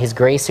me by his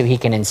grace so he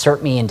can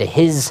insert me into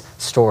his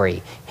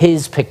story,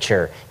 his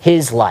picture,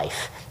 his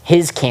life,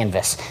 his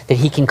canvas, that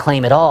he can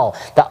claim it all.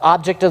 The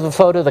object of the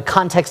photo, the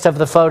context of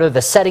the photo,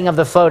 the setting of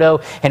the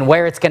photo, and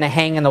where it's going to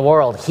hang in the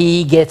world.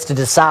 He gets to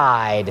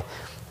decide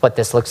what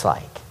this looks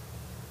like.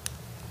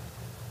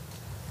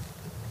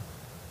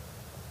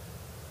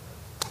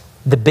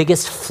 The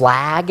biggest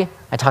flag,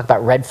 I talk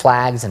about red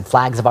flags and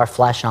flags of our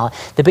flesh and all,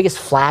 the biggest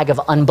flag of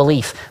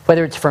unbelief,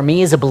 whether it's for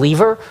me as a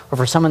believer or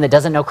for someone that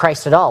doesn't know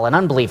Christ at all, an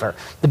unbeliever,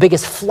 the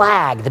biggest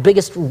flag, the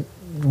biggest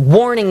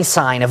warning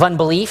sign of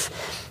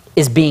unbelief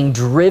is being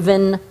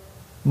driven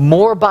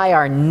more by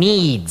our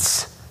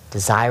needs.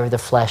 Desire of the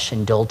flesh,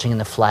 indulging in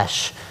the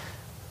flesh,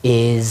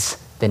 is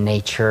the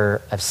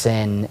nature of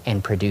sin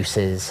and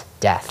produces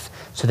death.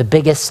 So the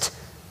biggest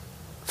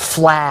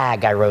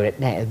flag, I wrote it,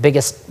 the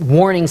biggest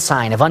warning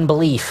sign of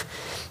unbelief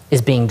is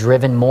being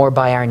driven more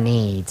by our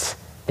needs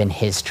than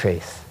his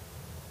truth.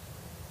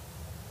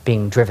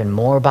 Being driven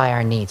more by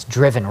our needs.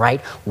 Driven,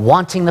 right?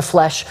 Wanting the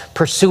flesh,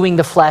 pursuing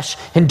the flesh,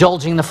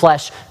 indulging the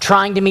flesh,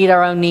 trying to meet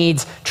our own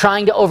needs,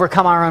 trying to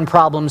overcome our own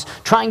problems,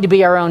 trying to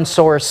be our own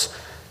source,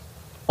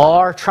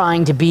 or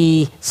trying to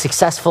be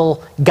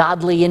successful,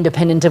 godly,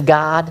 independent of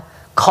God,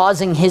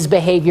 causing his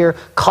behavior,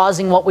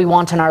 causing what we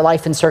want in our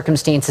life and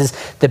circumstances.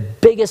 The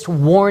biggest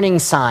warning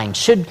sign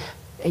should,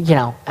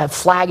 a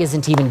flag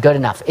isn't even good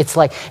enough. It's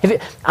like,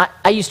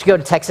 I used to go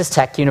to Texas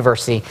Tech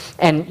University,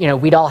 and,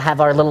 we'd all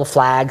have our little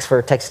flags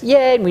for Texas,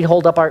 and we'd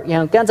hold up our,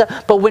 guns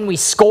up. But when we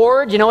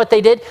scored, you know what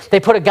they did? They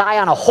put a guy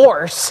on a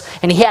horse,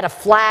 and he had a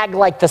flag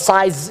like the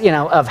size,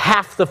 of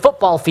half the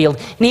football field,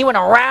 and he went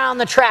around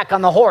the track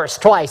on the horse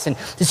twice, and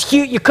this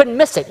huge, you couldn't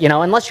miss it,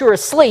 unless you were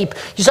asleep.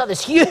 You saw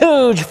this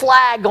huge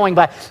flag going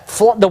by.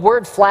 The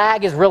word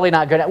flag is really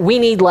not good. We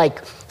need,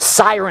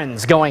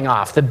 sirens going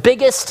off. The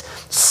biggest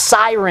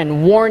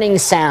siren warning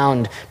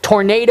sound,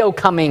 tornado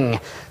coming,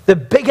 the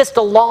biggest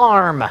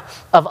alarm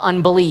of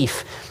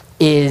unbelief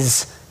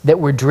is that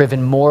we're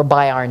driven more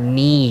by our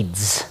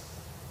needs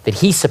that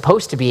he's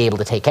supposed to be able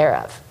to take care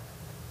of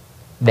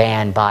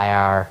than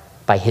by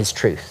his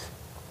truth.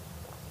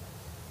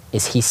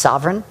 Is he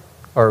sovereign,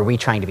 or are we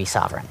trying to be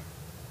sovereign?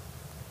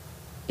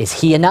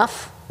 Is he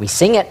enough? We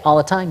sing it all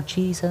the time.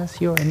 Jesus,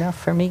 you're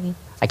enough for me.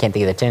 I can't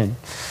think of the tune.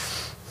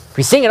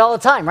 We sing it all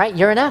the time, right?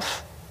 You're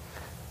enough.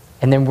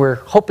 And then we're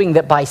hoping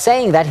that by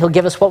saying that, he'll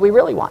give us what we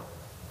really want.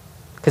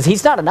 Because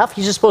he's not enough.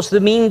 He's just supposed to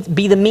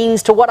be the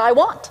means to what I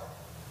want.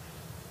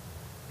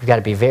 We've got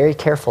to be very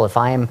careful if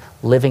I am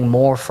living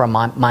more from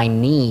my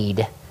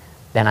need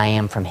than I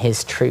am from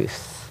his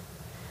truth.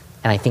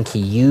 And I think he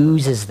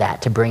uses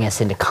that to bring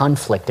us into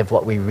conflict of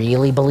what we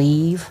really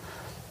believe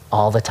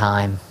all the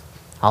time.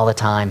 All the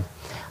time.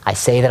 I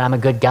say that I'm a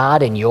good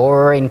God and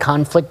you're in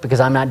conflict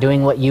because I'm not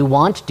doing what you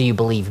want. Do you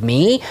believe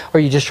me? Or are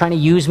you just trying to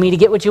use me to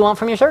get what you want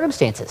from your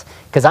circumstances?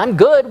 Because I'm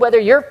good whether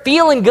you're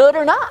feeling good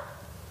or not.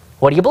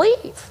 What do you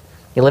believe?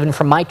 You're living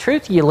from my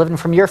truth? You're living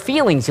from your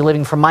feelings? You're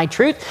living from my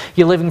truth?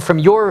 You're living from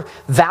your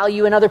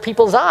value in other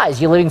people's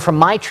eyes? You're living from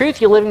my truth?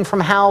 You're living from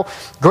how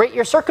great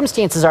your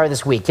circumstances are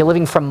this week? You're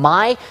living from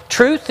my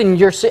truth and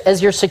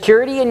as your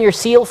security and your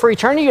seal for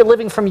eternity? You're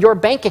living from your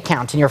bank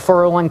account and your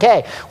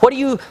 401k? What are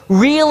you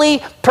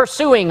really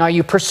pursuing? Are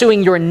you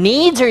pursuing your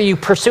needs, or are you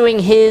pursuing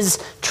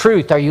his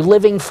truth? Are you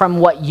living from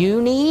what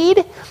you need?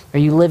 Or are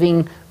you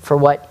living for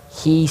what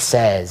he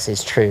says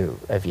is true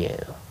of you?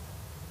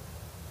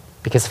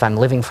 Because if I'm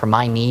living for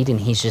my need and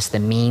he's just the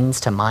means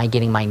to my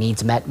getting my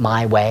needs met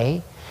my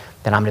way,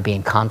 then I'm going to be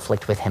in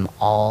conflict with him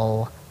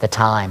all the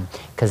time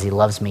because he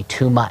loves me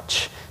too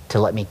much to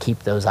let me keep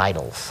those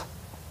idols.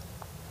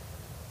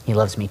 He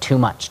loves me too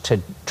much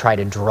to try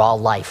to draw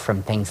life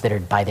from things that are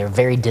by their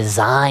very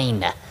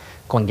design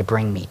going to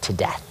bring me to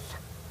death.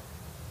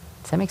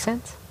 Does that make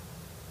sense?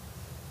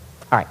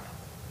 All right.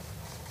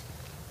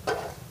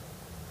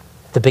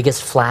 The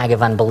biggest flag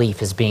of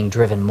unbelief is being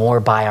driven more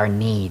by our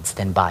needs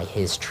than by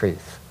his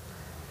truth.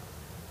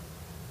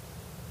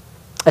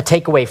 A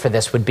takeaway for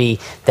this would be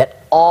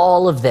that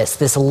all of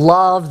this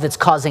love that's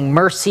causing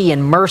mercy,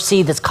 and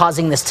mercy that's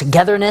causing this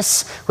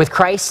togetherness with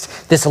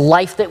Christ, this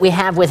life that we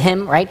have with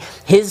him, right?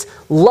 His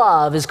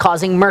love is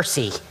causing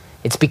mercy.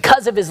 It's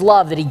because of his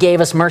love that he gave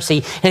us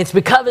mercy, and it's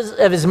because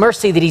of his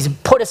mercy that he's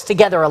put us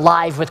together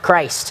alive with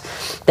Christ.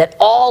 That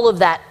all of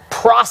that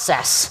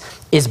process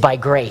is by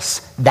grace.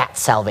 That's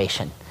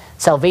salvation.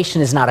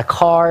 Salvation is not a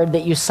card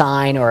that you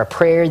sign or a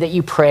prayer that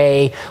you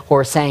pray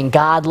or saying,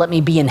 God, let me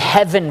be in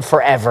heaven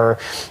forever.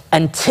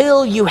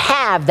 Until you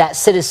have that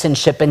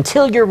citizenship,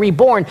 until you're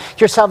reborn,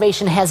 your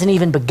salvation hasn't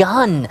even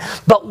begun.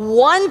 But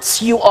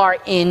once you are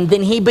in,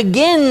 then he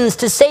begins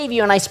to save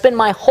you. And I spend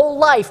my whole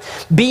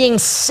life being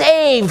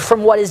saved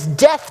from what is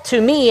death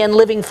to me and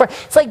living for.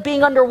 It's like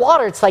being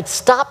underwater. It's like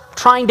stop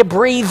trying to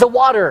breathe the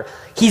water.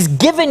 He's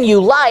given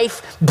you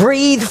life.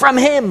 Breathe from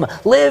him.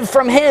 Live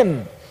from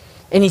him.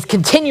 And he's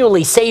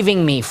continually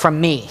saving me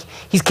from me.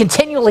 He's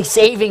continually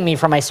saving me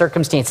from my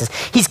circumstances.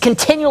 He's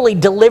continually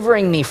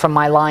delivering me from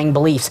my lying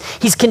beliefs.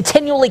 He's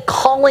continually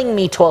calling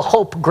me to a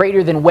hope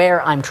greater than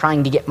where I'm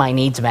trying to get my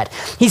needs met.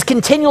 He's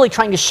continually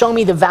trying to show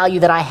me the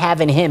value that I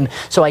have in him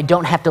so I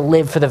don't have to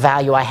live for the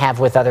value I have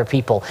with other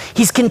people.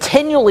 He's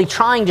continually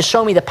trying to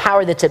show me the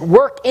power that's at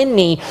work in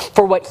me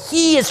for what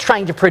he is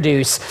trying to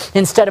produce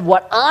instead of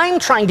what I'm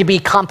trying to be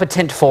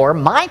competent for,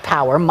 my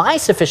power, my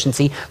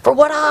sufficiency, for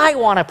what I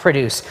want to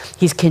produce.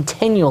 He's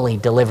continually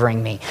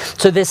delivering me.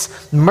 So this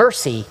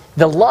mercy,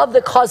 the love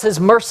that causes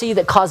mercy,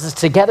 that causes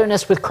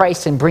togetherness with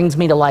Christ and brings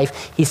me to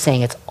life, he's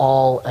saying it's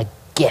all a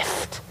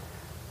gift,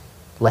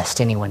 lest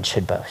anyone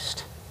should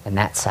boast. And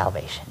that's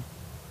salvation.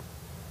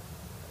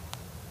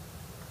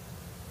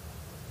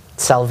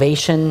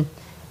 Salvation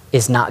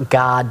is not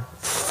God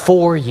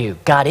for you.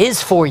 God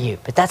is for you,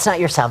 but that's not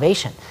your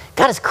salvation.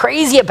 God is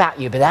crazy about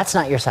you, but that's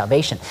not your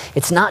salvation.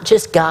 It's not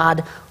just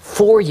God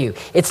for you.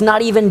 It's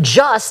not even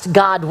just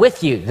God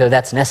with you, though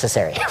that's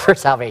necessary for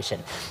salvation.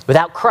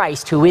 Without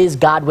Christ, who is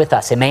God with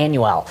us,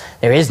 Emmanuel,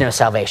 there is no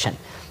salvation.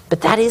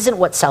 But that isn't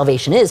what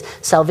salvation is.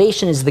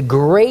 Salvation is the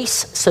grace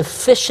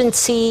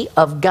sufficiency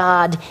of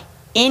God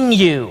in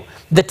you,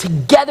 the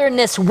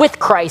togetherness with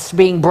Christ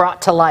being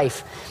brought to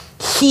life.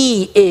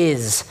 He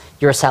is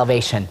your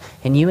salvation,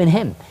 and you and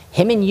him.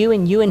 Him and you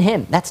and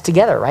him. That's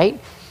together, right?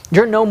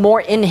 You're no more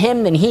in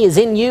him than he is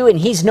in you, and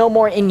he's no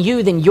more in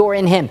you than you're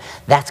in him.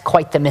 That's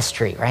quite the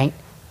mystery, right?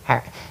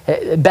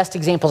 Best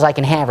examples I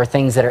can have are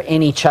things that are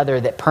in each other,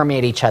 that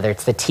permeate each other.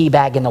 It's the tea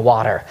bag in the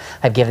water.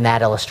 I've given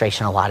that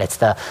illustration a lot. It's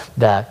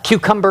the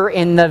cucumber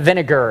in the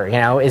vinegar.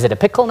 Is it a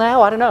pickle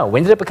now? I don't know.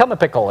 When did it become a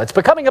pickle? It's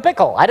becoming a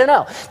pickle. I don't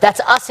know. That's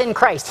us in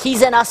Christ.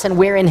 He's in us and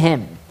we're in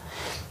him.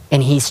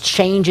 And he's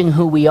changing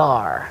who we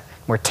are.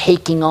 We're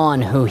taking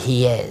on who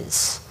he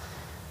is.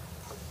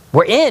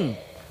 We're in,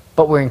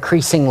 but we're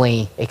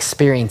increasingly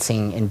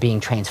experiencing and being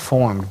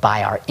transformed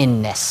by our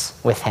inness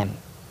with him.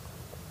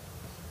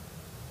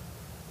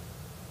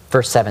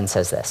 Verse 7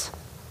 says this.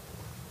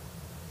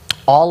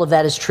 All of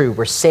that is true.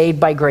 We're saved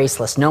by grace,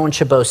 lest no one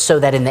should boast, so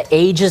that in the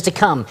ages to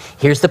come,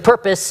 here's the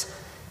purpose.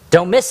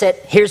 Don't miss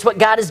it. Here's what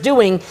God is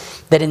doing.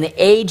 That in the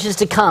ages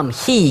to come,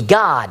 he,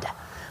 God,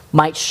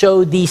 might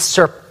show the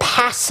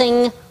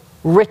surpassing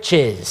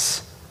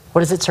riches.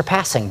 What is it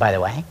surpassing, by the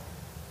way?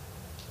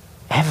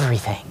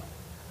 Everything.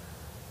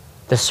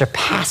 The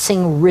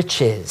surpassing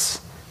riches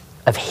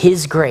of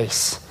his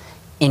grace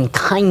in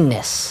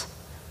kindness.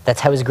 That's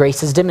how his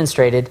grace is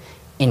demonstrated,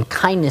 in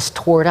kindness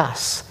toward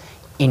us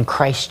in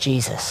Christ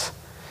Jesus.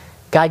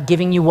 God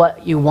giving you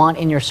what you want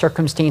in your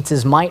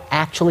circumstances might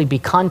actually be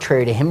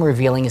contrary to him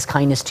revealing his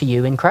kindness to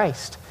you in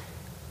Christ.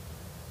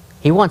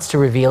 He wants to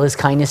reveal his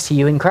kindness to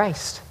you in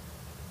Christ.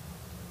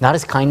 Not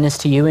his kindness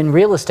to you in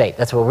real estate.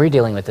 That's what we're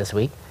dealing with this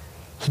week.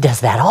 He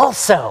does that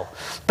also.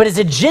 But his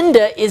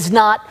agenda is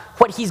not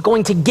what he's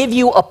going to give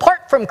you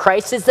apart from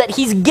Christ. It's that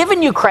he's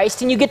given you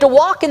Christ and you get to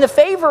walk in the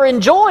favor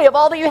and joy of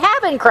all that you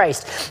have in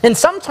Christ. And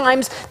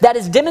sometimes that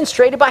is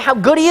demonstrated by how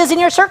good he is in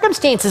your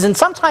circumstances. And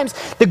sometimes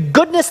the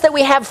goodness that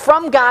we have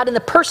from God in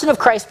the person of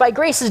Christ by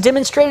grace is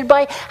demonstrated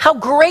by how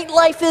great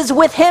life is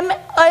with him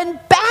in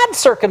bad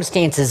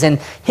circumstances. And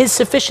his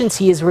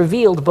sufficiency is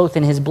revealed both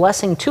in his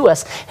blessing to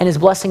us and his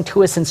blessing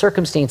to us in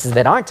circumstances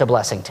that aren't a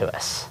blessing to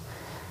us.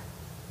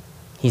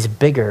 He's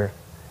bigger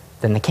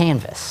than the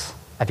canvas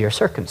of your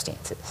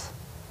circumstances.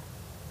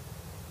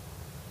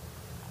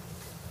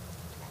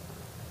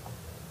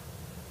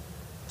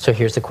 So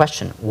here's the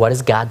question. What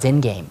is God's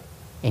end game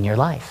in your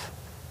life?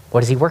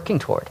 What is he working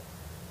toward?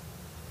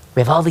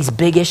 We have all these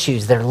big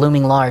issues that are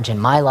looming large in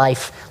my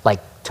life, like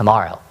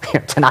tomorrow,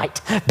 tonight.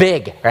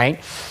 Big,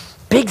 right?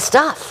 Big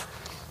stuff.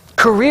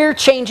 Career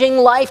changing,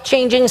 life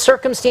changing,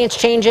 circumstance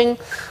changing.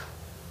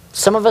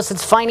 Some of us,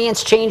 it's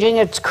finance changing,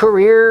 it's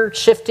career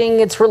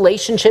shifting, it's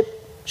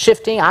relationship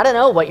shifting. I don't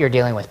know what you're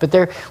dealing with, but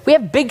we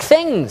have big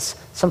things.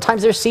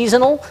 Sometimes they're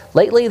seasonal.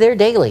 Lately, they're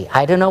daily.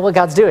 I don't know what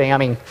God's doing. I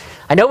mean,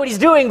 I know what he's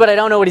doing, but I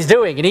don't know what he's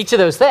doing. And each of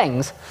those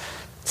things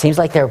seems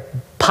like they're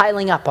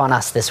piling up on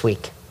us this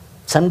week.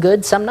 Some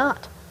good, some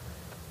not.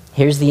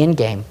 Here's the end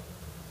game.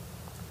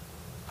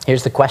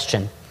 Here's the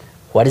question.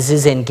 What is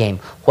his end game?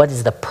 What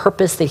is the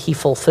purpose that he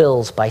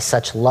fulfills by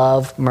such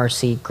love,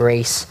 mercy,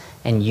 grace,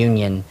 and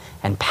union,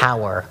 and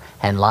power,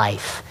 and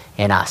life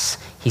in us?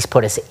 He's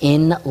put us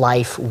in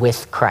life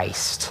with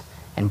Christ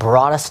and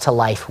brought us to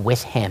life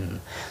with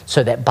him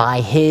so that by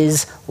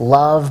his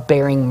love,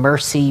 bearing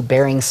mercy,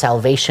 bearing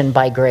salvation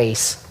by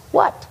grace,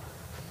 what?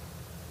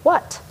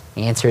 What?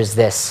 The answer is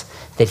this,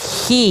 that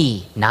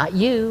he, not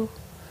you,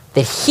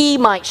 that he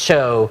might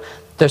show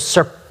the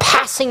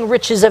surpassing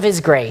riches of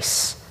his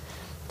grace,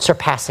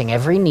 surpassing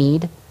every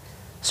need,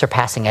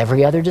 surpassing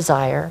every other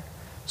desire,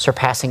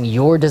 surpassing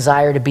your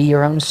desire to be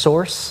your own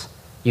source.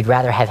 You'd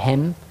rather have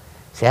him.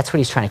 See, that's what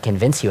he's trying to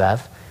convince you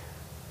of.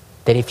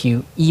 That if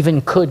you even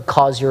could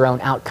cause your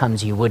own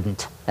outcomes, you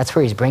wouldn't. That's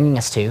where he's bringing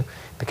us to,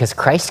 because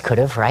Christ could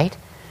have, right?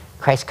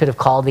 Christ could have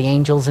called the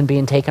angels and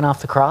being taken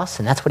off the cross,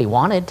 and that's what he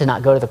wanted, to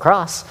not go to the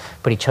cross.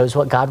 But he chose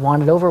what God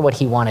wanted over what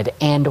he wanted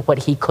and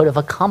what he could have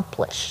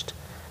accomplished.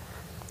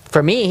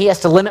 For me, he has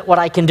to limit what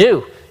I can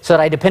do so that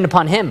I depend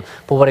upon him.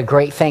 But what a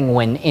great thing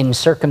when in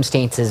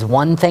circumstances,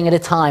 one thing at a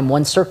time,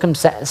 one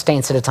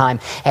circumstance at a time,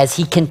 as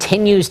he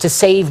continues to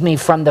save me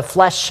from the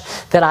flesh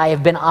that I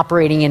have been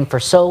operating in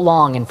for so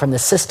long and from the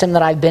system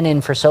that I've been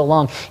in for so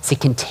long, as he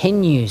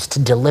continues to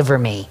deliver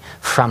me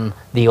from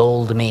the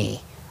old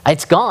me.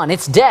 It's gone,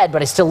 it's dead,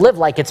 but I still live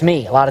like it's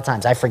me. A lot of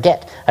times I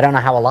forget. I don't know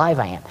how alive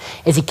I am.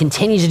 As he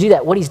continues to do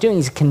that, what he's doing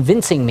is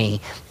convincing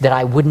me that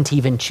I wouldn't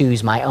even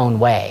choose my own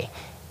way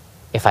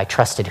if I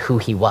trusted who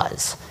he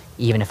was,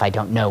 even if I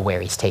don't know where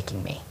he's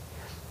taking me.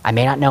 I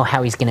may not know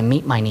how he's going to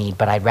meet my need,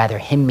 but I'd rather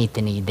him meet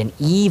the need than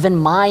even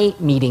my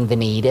meeting the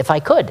need if I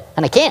could.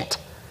 And I can't.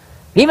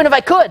 Even if I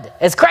could,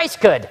 as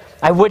Christ could,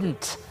 I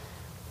wouldn't,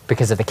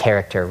 because of the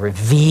character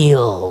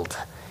revealed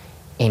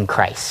in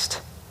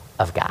Christ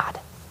of God.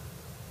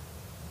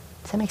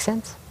 Does that make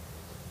sense?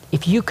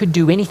 If you could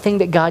do anything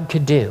that God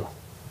could do,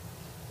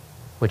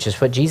 which is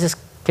what Jesus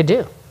could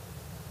do,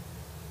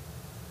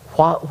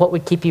 what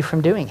would keep you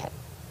from doing it?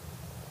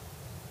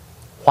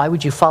 Why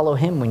would you follow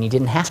him when you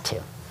didn't have to?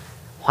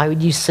 Why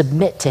would you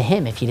submit to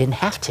him if you didn't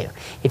have to?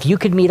 If you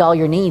could meet all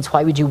your needs,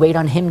 why would you wait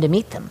on him to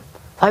meet them?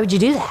 Why would you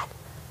do that?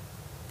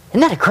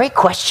 Isn't that a great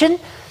question?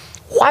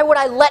 Why would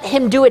I let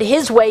him do it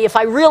his way if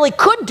I really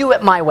could do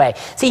it my way?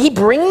 See, he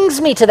brings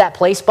me to that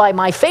place by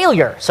my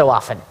failure so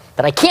often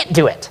that I can't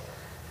do it.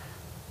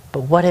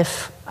 But what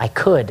if I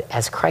could,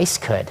 as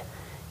Christ could,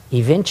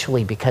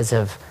 eventually, because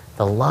of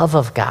the love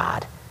of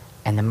God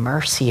and the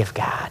mercy of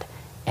God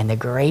and the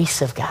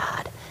grace of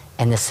God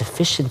and the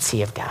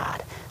sufficiency of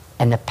God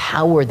and the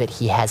power that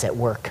he has at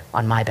work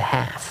on my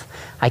behalf,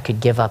 I could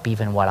give up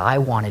even what I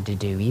wanted to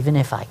do, even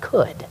if I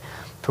could,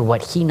 for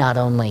what he not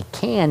only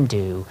can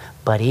do,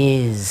 but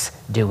is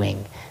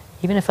doing,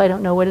 even if I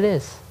don't know what it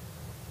is.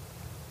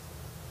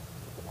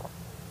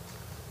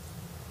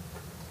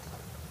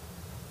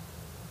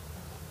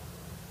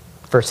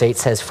 Verse 8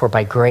 says, "For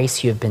by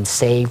grace you have been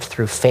saved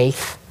through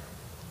faith."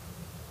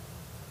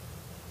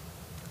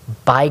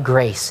 By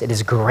grace. It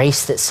is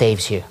grace that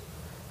saves you.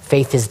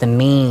 Faith is the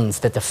means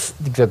that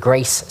the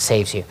grace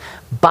saves you.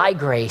 By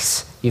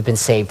grace you've been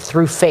saved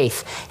through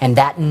faith, and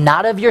that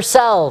not of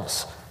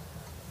yourselves.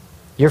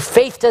 Your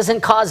faith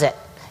doesn't cause it.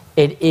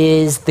 It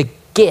is the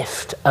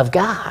gift of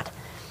God.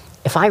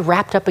 If I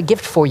wrapped up a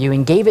gift for you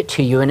and gave it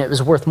to you and it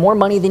was worth more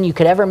money than you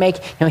could ever make,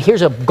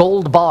 here's a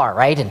gold bar,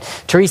 right? And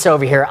Teresa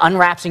over here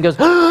unwraps and goes,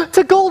 "Oh, it's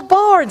a gold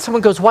bar." And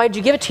someone goes, "Why did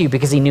you give it to you?"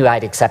 "Because he knew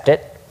I'd accept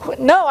it."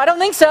 No, I don't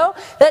think so.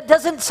 That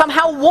doesn't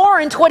somehow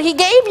warrant what he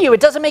gave you. It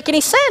doesn't make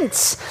any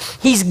sense.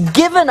 He's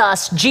given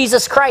us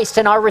Jesus Christ,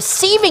 and our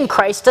receiving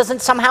Christ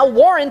doesn't somehow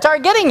warrant our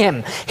getting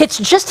him. It's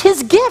just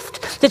his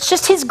gift. It's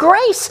just his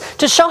grace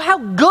to show how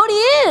good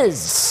he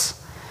is.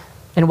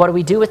 And what do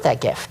we do with that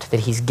gift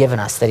that he's given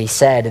us, that he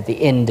said at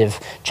the end of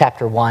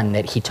chapter 1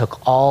 that he took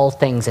all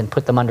things and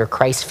put them under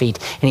Christ's feet,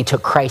 and he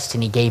took Christ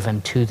and he gave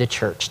him to the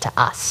church, to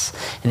us.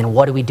 And then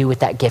what do we do with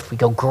that gift? We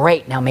go,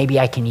 great, now maybe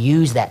I can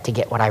use that to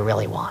get what I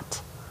really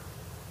want.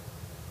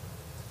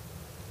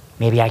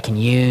 Maybe I can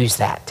use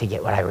that to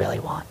get what I really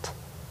want.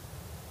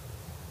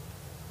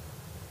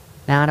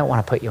 Now, I don't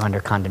want to put you under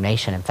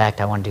condemnation. In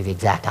fact, I want to do the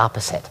exact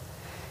opposite,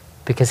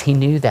 because he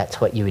knew that's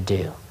what you would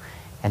do.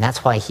 And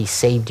that's why he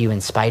saved you in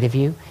spite of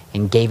you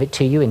and gave it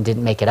to you and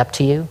didn't make it up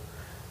to you.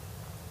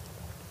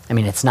 I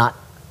mean, it's not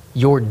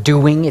your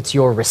doing, it's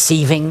your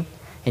receiving.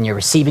 And your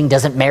receiving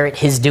doesn't merit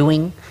his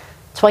doing.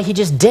 That's why he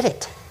just did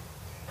it.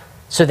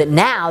 So that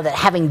now that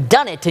having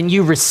done it and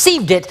you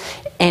received it,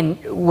 and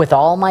with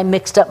all my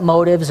mixed up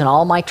motives and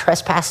all my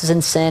trespasses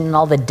and sin and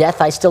all the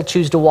death I still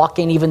choose to walk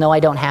in even though I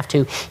don't have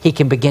to, he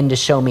can begin to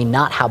show me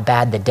not how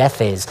bad the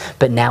death is,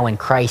 but now in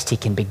Christ he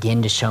can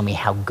begin to show me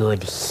how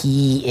good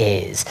he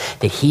is,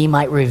 that he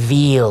might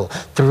reveal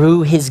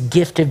through his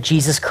gift of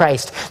Jesus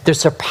Christ the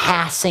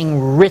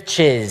surpassing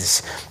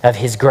riches of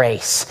his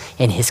grace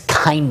and his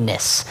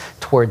kindness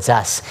towards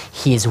us.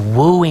 He is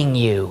wooing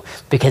you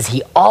because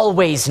he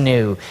always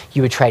knew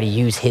you would try to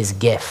use his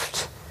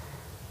gift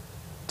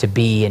to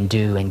be and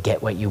do and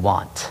get what you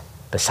want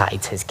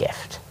besides his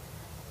gift.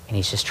 And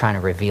he's just trying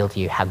to reveal to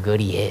you how good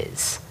he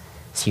is,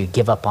 so you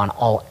give up on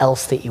all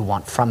else that you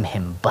want from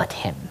him but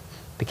him,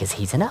 because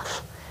he's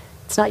enough.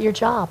 It's not your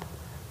job.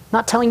 I'm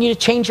not telling you to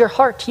change your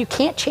heart. You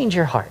can't change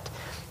your heart.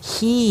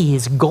 He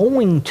is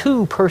going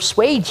to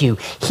persuade you.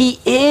 He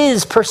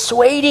is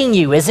persuading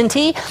you, isn't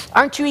he?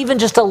 Aren't you even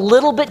just a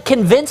little bit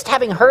convinced,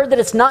 having heard that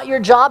it's not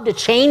your job to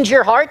change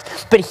your heart,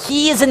 but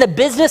he is in the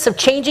business of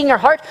changing your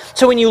heart?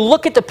 So when you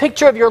look at the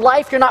picture of your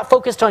life, you're not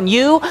focused on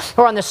you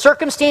or on the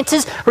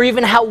circumstances or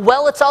even how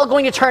well it's all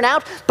going to turn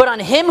out, but on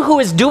him who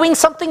is doing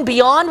something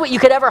beyond what you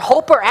could ever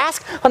hope or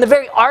ask, on the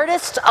very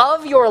artist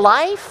of your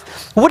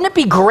life. Wouldn't it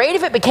be great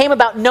if it became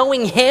about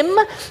knowing him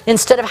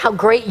instead of how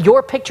great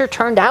your picture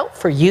turned out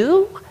for you?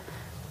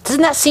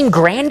 Doesn't that seem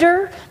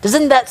grander?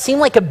 Doesn't that seem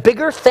like a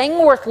bigger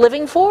thing worth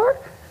living for?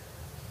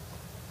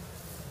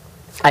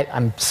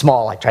 I'm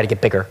small. I try to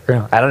get bigger.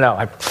 I don't know.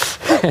 I'm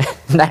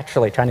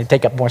naturally trying to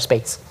take up more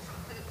space.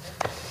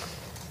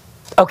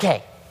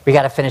 Okay, we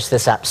got to finish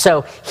this up.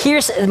 So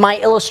here's my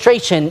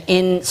illustration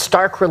in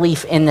stark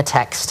relief in the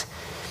text.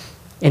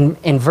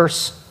 In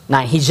verse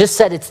 9, he just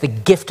said it's the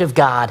gift of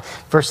God.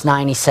 Verse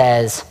 9, he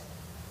says,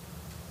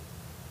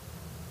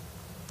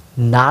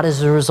 not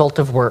as a result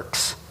of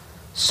works,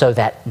 so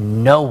that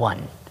no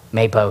one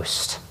may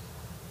boast.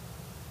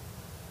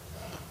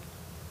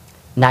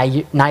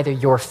 Neither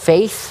your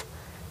faith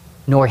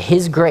nor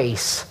his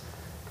grace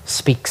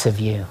speaks of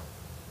you.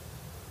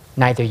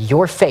 Neither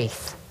your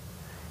faith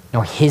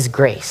nor his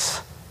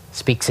grace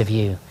speaks of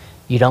you.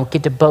 You don't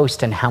get to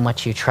boast in how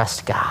much you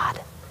trust God,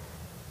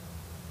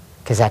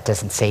 because that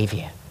doesn't save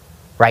you,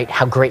 right?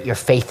 How great your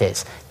faith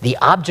is. The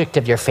object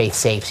of your faith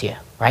saves you,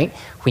 right?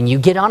 When you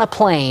get on a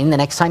plane, the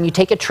next time you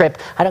take a trip,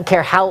 I don't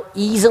care how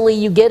easily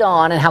you get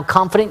on and how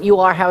confident you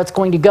are how it's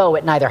going to go,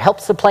 it neither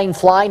helps the plane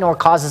fly nor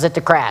causes it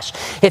to crash.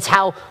 It's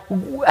how,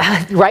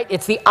 right?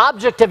 It's the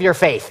object of your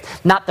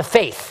faith, not the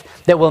faith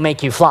that will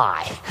make you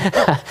fly.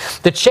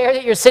 The chair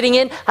that you're sitting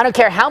in, I don't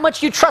care how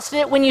much you trusted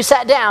it when you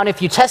sat down,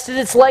 if you tested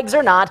its legs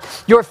or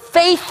not, your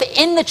faith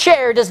in the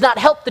chair does not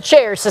help the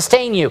chair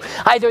sustain you.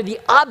 Either the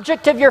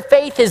object of your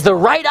faith is the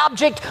right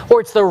object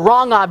or it's the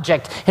wrong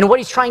object. And what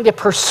he's trying to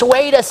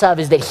persuade us of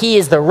is that he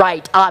is the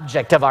right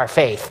object of our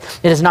faith.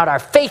 It is not our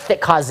faith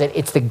that causes it,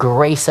 it's the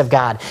grace of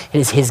God. It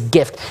is his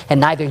gift. And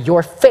neither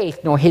your faith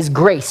nor his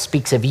grace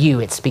speaks of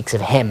you, it speaks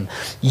of him.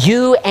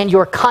 You and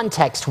your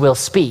context will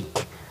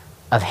speak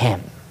of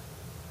him.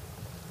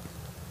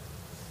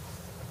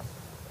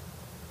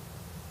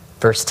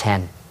 Verse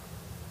 10.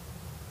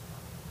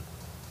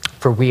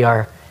 For we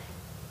are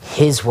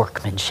his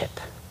workmanship.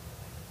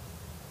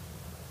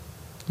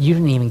 You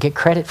didn't even get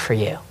credit for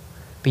you,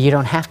 but you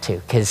don't have to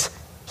because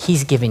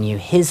he's given you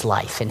his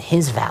life and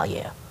his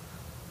value.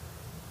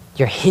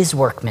 You're his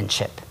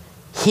workmanship.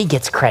 He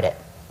gets credit.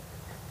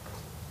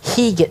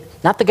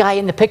 Not the guy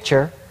in the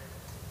picture.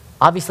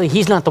 Obviously,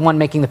 he's not the one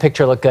making the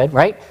picture look good,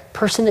 right?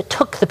 Person that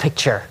took the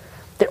picture,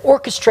 that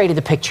orchestrated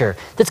the picture,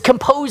 that's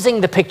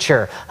composing the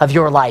picture of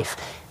your life.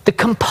 The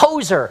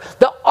composer,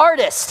 the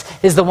artist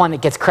is the one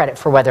that gets credit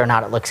for whether or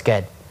not it looks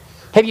good.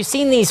 Have you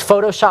seen these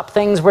Photoshop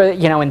things where,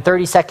 in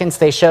 30 seconds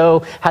they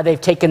show how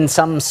they've taken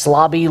some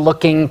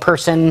slobby-looking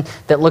person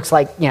that looks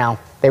like,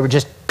 they were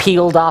just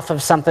peeled off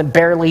of something,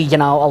 barely,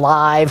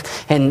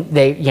 alive, and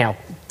they,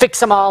 fix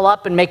them all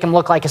up and make them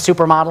look like a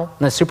supermodel. And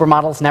the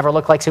supermodels never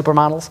look like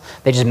supermodels.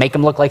 They just make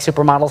them look like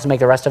supermodels and make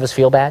the rest of us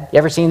feel bad. You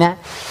ever seen that?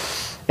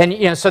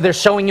 And, so they're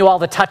showing you all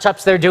the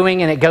touch-ups they're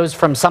doing, and it goes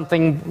from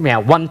something,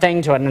 one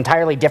thing to an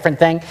entirely different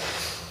thing.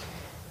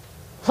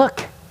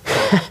 Look,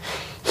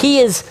 he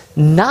is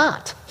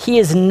not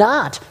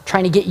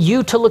trying to get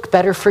you to look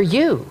better for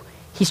you.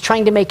 He's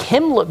trying to make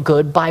him look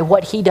good by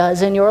what he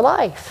does in your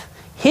life.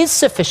 His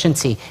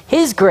sufficiency,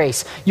 his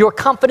grace, your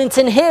confidence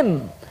in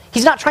him.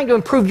 He's not trying to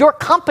improve your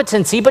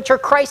competency, but your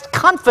Christ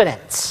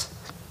confidence.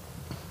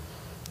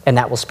 And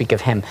that will speak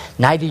of him.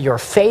 Neither your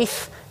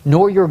faith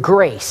nor your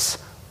grace,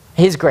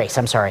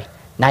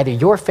 neither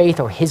your faith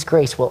or his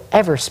grace will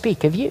ever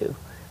speak of you.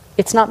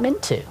 It's not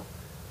meant to.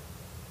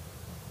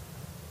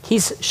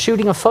 He's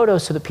shooting a photo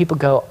so that people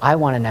go, I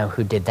want to know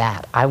who did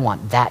that. I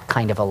want that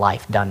kind of a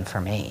life done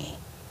for me.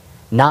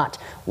 Not,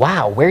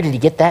 wow, where did he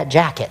get that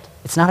jacket?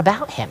 It's not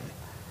about him.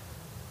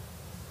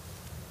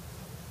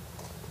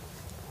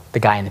 The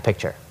guy in the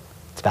picture.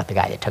 It's about the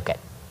guy that took it.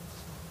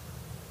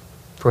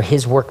 For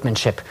his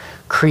workmanship,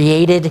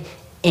 created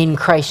in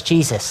Christ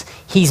Jesus.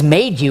 He's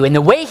made you, and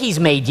the way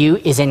he's made you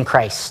is in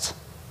Christ.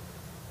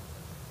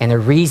 And the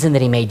reason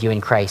that he made you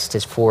in Christ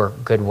is for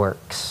good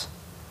works,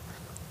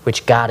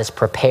 which God has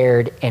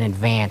prepared in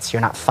advance.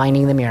 You're not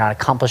finding them, you're not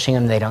accomplishing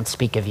them, they don't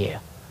speak of you.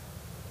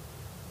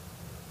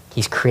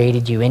 He's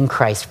created you in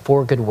Christ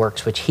for good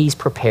works, which he's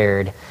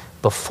prepared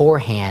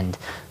beforehand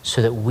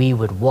so that we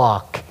would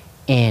walk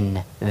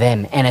in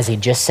them. And as he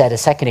just said a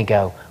second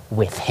ago,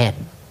 with him.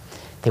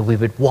 That we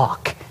would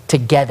walk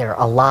together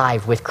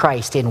alive with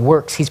Christ in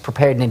works he's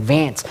prepared in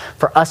advance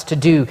for us to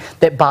do,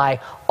 that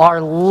by our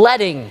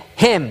letting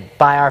him,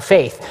 by our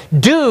faith,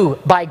 do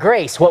by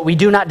grace what we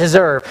do not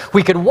deserve,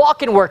 we could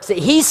walk in works that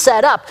he's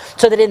set up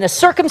so that in the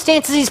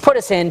circumstances he's put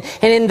us in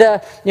and in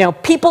the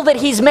people that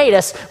he's made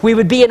us, we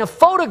would be in a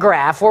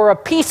photograph or a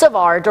piece of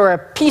art or a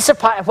piece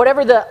of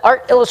whatever the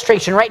art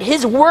illustration, right?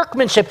 His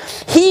workmanship.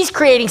 He's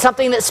creating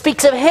something that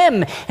speaks of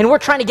him, and we're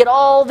trying to get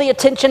all the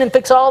attention and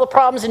fix all the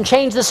problems and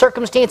change the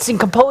circumstances and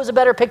compose a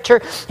better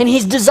picture, and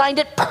he's designed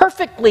it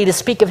perfectly to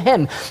speak of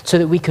him so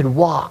that we could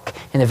walk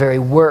in the very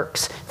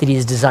works that he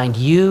has designed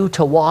you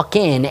to walk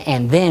in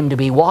and them to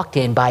be walked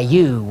in by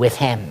you with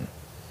him.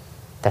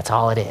 That's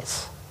all it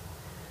is.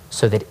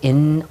 So that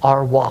in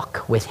our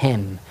walk with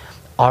him,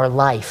 our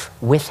life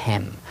with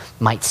him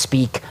might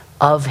speak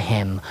of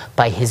him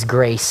by his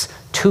grace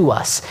to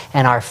us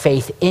and our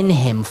faith in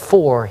him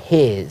for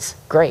his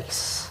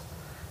grace.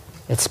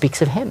 It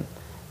speaks of him.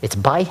 It's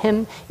by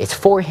him, it's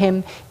for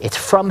him, it's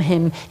from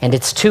him, and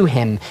it's to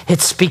him. It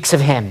speaks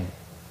of him.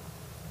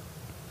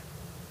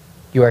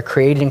 You are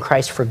created in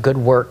Christ for good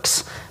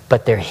works,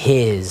 but they're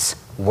his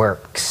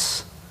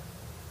works.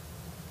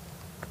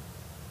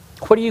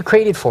 What are you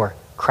created for?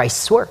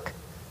 Christ's work.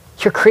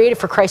 You're created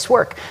for Christ's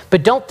work.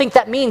 But don't think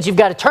that means you've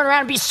got to turn around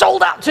and be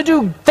sold out to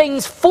do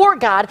things for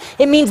God.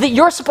 It means that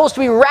you're supposed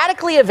to be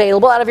radically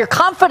available out of your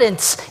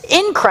confidence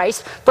in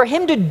Christ for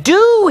him to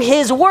do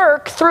his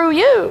work through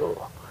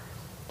you.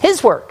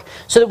 His work.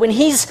 So that when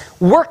he's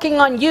working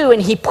on you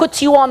and he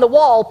puts you on the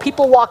wall,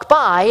 people walk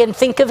by and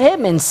think of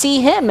him and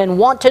see him and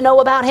want to know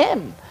about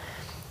him.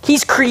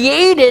 He's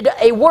created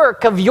a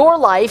work of your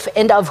life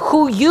and of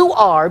who you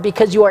are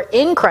because you are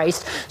in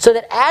Christ, so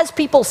that as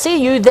people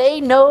see you, they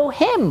know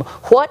him.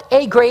 What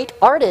a great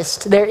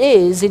artist there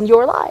is in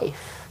your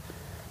life.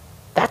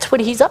 That's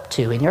what he's up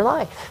to in your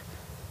life.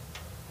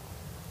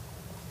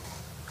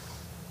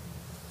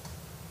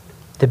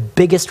 The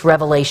biggest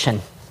revelation,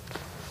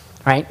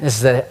 right? This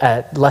is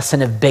a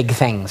lesson of big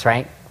things,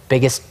 right?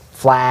 Biggest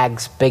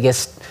flags,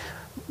 biggest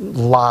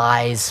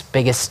lies,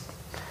 biggest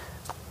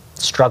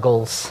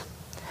struggles.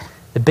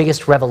 The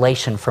biggest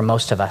revelation for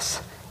most of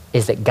us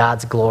is that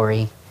God's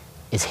glory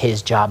is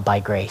his job by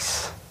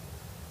grace.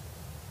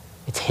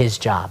 It's his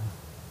job.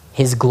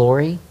 His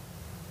glory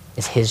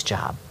is his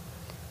job.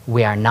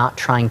 We are not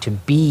trying to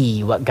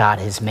be what God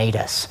has made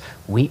us.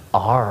 We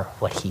are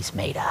what he's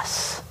made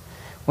us.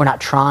 We're not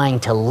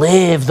trying to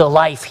live the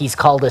life he's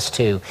called us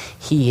to.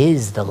 He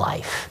is the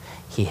life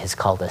he has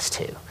called us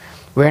to.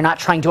 We're not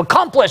trying to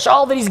accomplish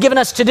all that he's given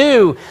us to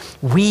do.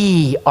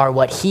 We are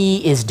what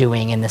he is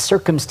doing, and the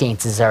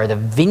circumstances are the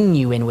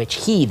venue in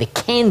which the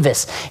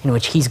canvas in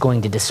which he's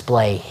going to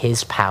display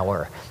his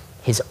power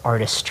his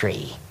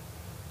artistry,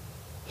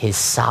 his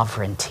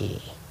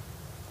sovereignty,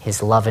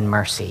 his love and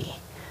mercy,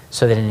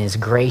 so that in his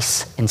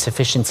grace and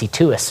sufficiency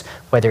to us,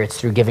 whether it's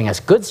through giving us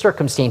good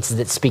circumstances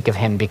that speak of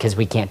him because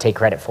we can't take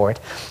credit for it,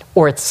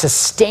 or it's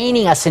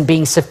sustaining us and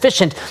being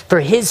sufficient for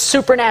his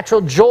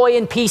supernatural joy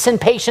and peace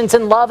and patience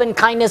and love and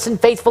kindness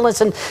and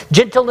faithfulness and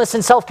gentleness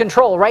and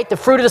self-control, right? The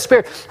fruit of the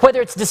Spirit,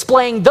 whether it's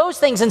displaying those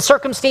things in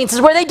circumstances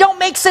where they don't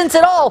make sense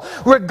at all,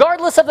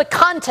 regardless of the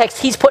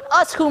context, he's put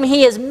us whom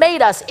he has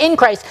made us in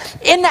Christ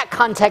in that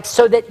context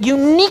so that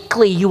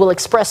uniquely you will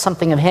express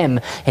something of him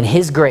and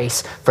his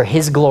grace for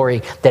his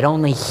glory that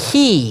only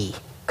he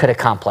could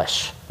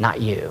accomplish,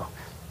 not you.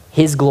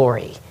 His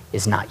glory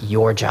is not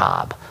your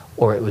job,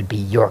 or it would be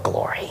your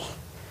glory.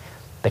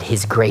 But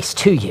his grace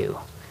to you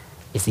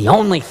is the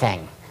only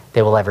thing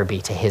that will ever be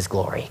to his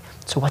glory.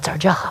 So what's our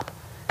job?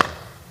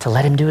 To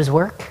let him do his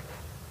work?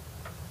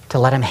 To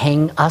let him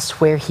hang us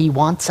where he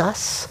wants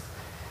us?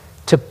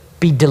 To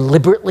be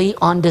deliberately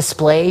on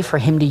display for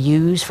him to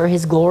use for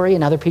his glory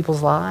in other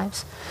people's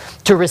lives?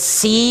 To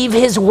receive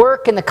his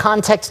work in the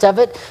context of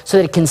it so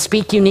that it can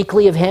speak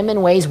uniquely of him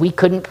in ways we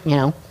couldn't,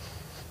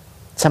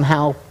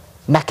 somehow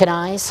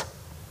mechanize?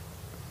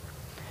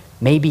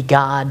 Maybe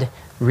God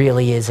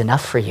really is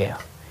enough for you.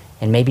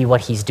 And maybe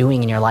what he's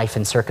doing in your life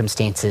and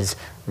circumstances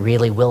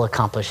really will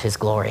accomplish his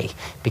glory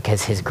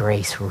because his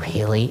grace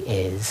really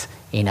is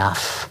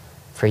enough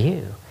for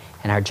you.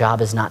 And our job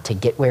is not to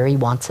get where he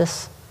wants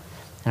us.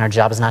 And our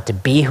job is not to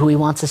be who he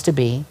wants us to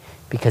be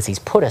because he's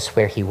put us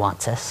where he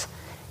wants us.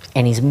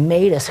 And he's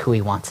made us who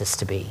he wants us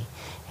to be.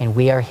 And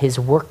we are his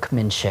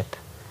workmanship,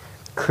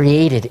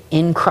 created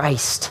in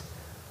Christ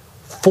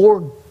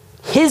for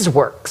his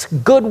works,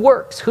 good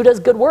works. Who does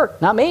good work?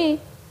 Not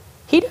me.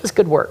 He does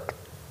good work.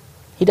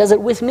 He does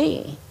it with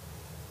me.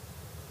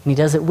 And he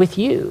does it with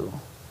you.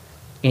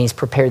 And he's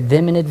prepared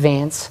them in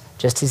advance,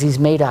 just as he's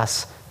made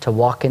us, to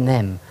walk in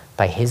them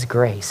by his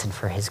grace and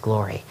for his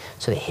glory,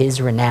 so that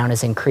his renown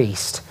is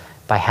increased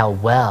by how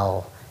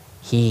well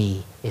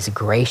he is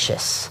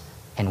gracious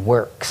and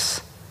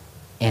works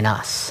in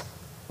us,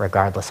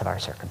 regardless of our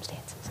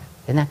circumstances.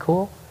 Isn't that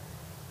cool?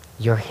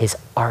 You're his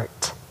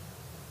art.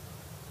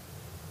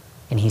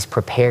 And he's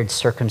prepared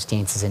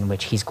circumstances in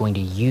which he's going to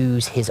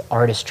use his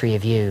artistry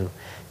of you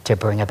to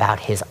bring about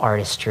his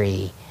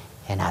artistry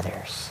in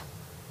others.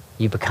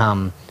 You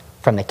become,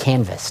 from the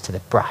canvas to the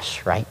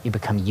brush, right? You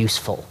become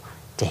useful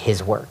to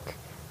his work,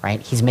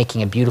 right? He's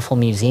making a beautiful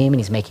museum and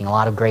he's making a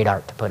lot of great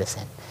art to put us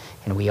in.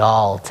 And we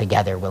all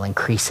together will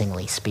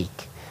increasingly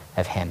speak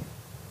of him.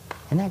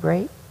 Isn't that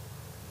great?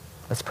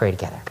 Let's pray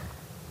together.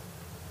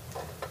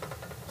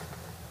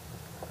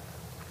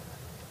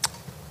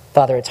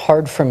 Father, it's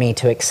hard for me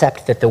to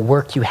accept that the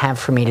work you have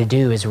for me to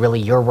do is really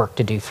your work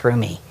to do through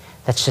me.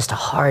 That's just a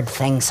hard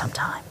thing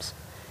sometimes.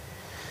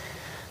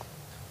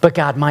 But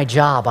God, my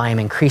job, I am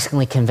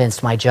increasingly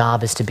convinced my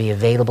job is to be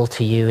available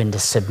to you and to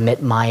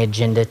submit my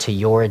agenda to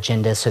your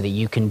agenda so that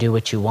you can do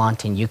what you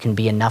want and you can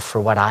be enough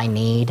for what I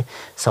need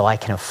so I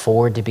can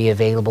afford to be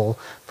available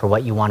for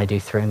what you want to do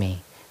through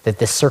me. That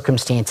this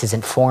circumstance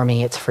isn't for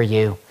me, it's for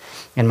you.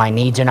 And my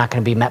needs are not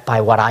going to be met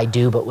by what I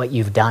do, but what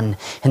you've done.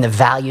 And the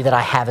value that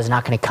I have is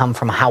not going to come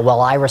from how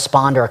well I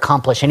respond or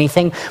accomplish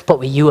anything, but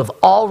what you have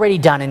already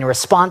done in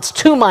response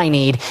to my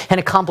need and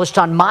accomplished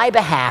on my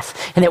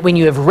behalf. And that when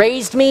you have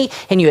raised me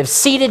and you have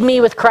seated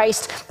me with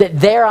Christ, that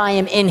there I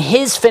am in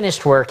his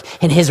finished work,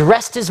 and his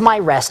rest is my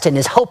rest, and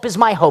his hope is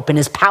my hope, and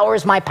his power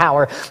is my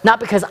power, not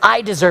because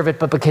I deserve it,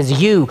 but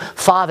because you,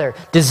 Father,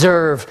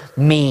 deserve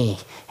me.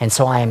 And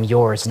so I am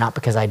yours, not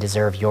because I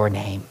deserve your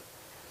name,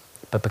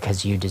 but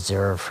because you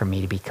deserve for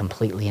me to be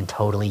completely and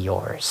totally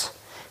yours.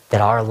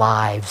 That our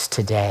lives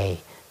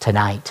today,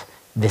 tonight,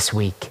 this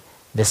week,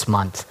 this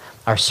month,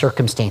 our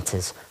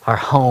circumstances, our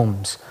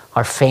homes,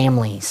 our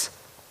families,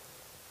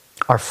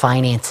 our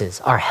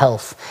finances, our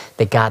health,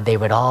 that God, they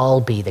would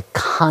all be the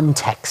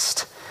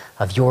context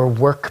of your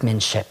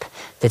workmanship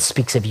that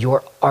speaks of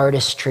your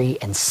artistry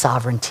and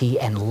sovereignty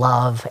and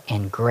love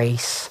and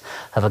grace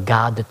of a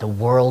God that the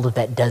world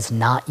that does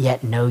not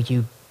yet know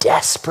you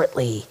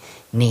desperately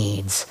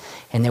needs,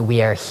 and that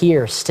we are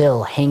here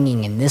still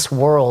hanging in this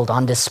world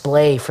on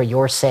display for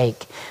your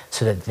sake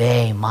so that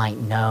they might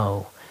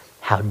know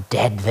how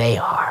dead they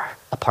are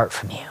apart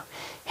from you,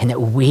 and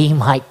that we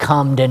might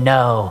come to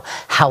know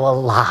how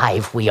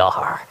alive we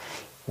are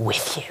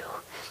with you.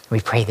 We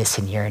pray this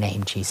in your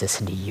name, Jesus,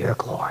 and to your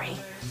glory.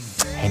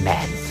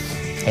 Amen.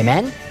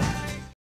 Amen.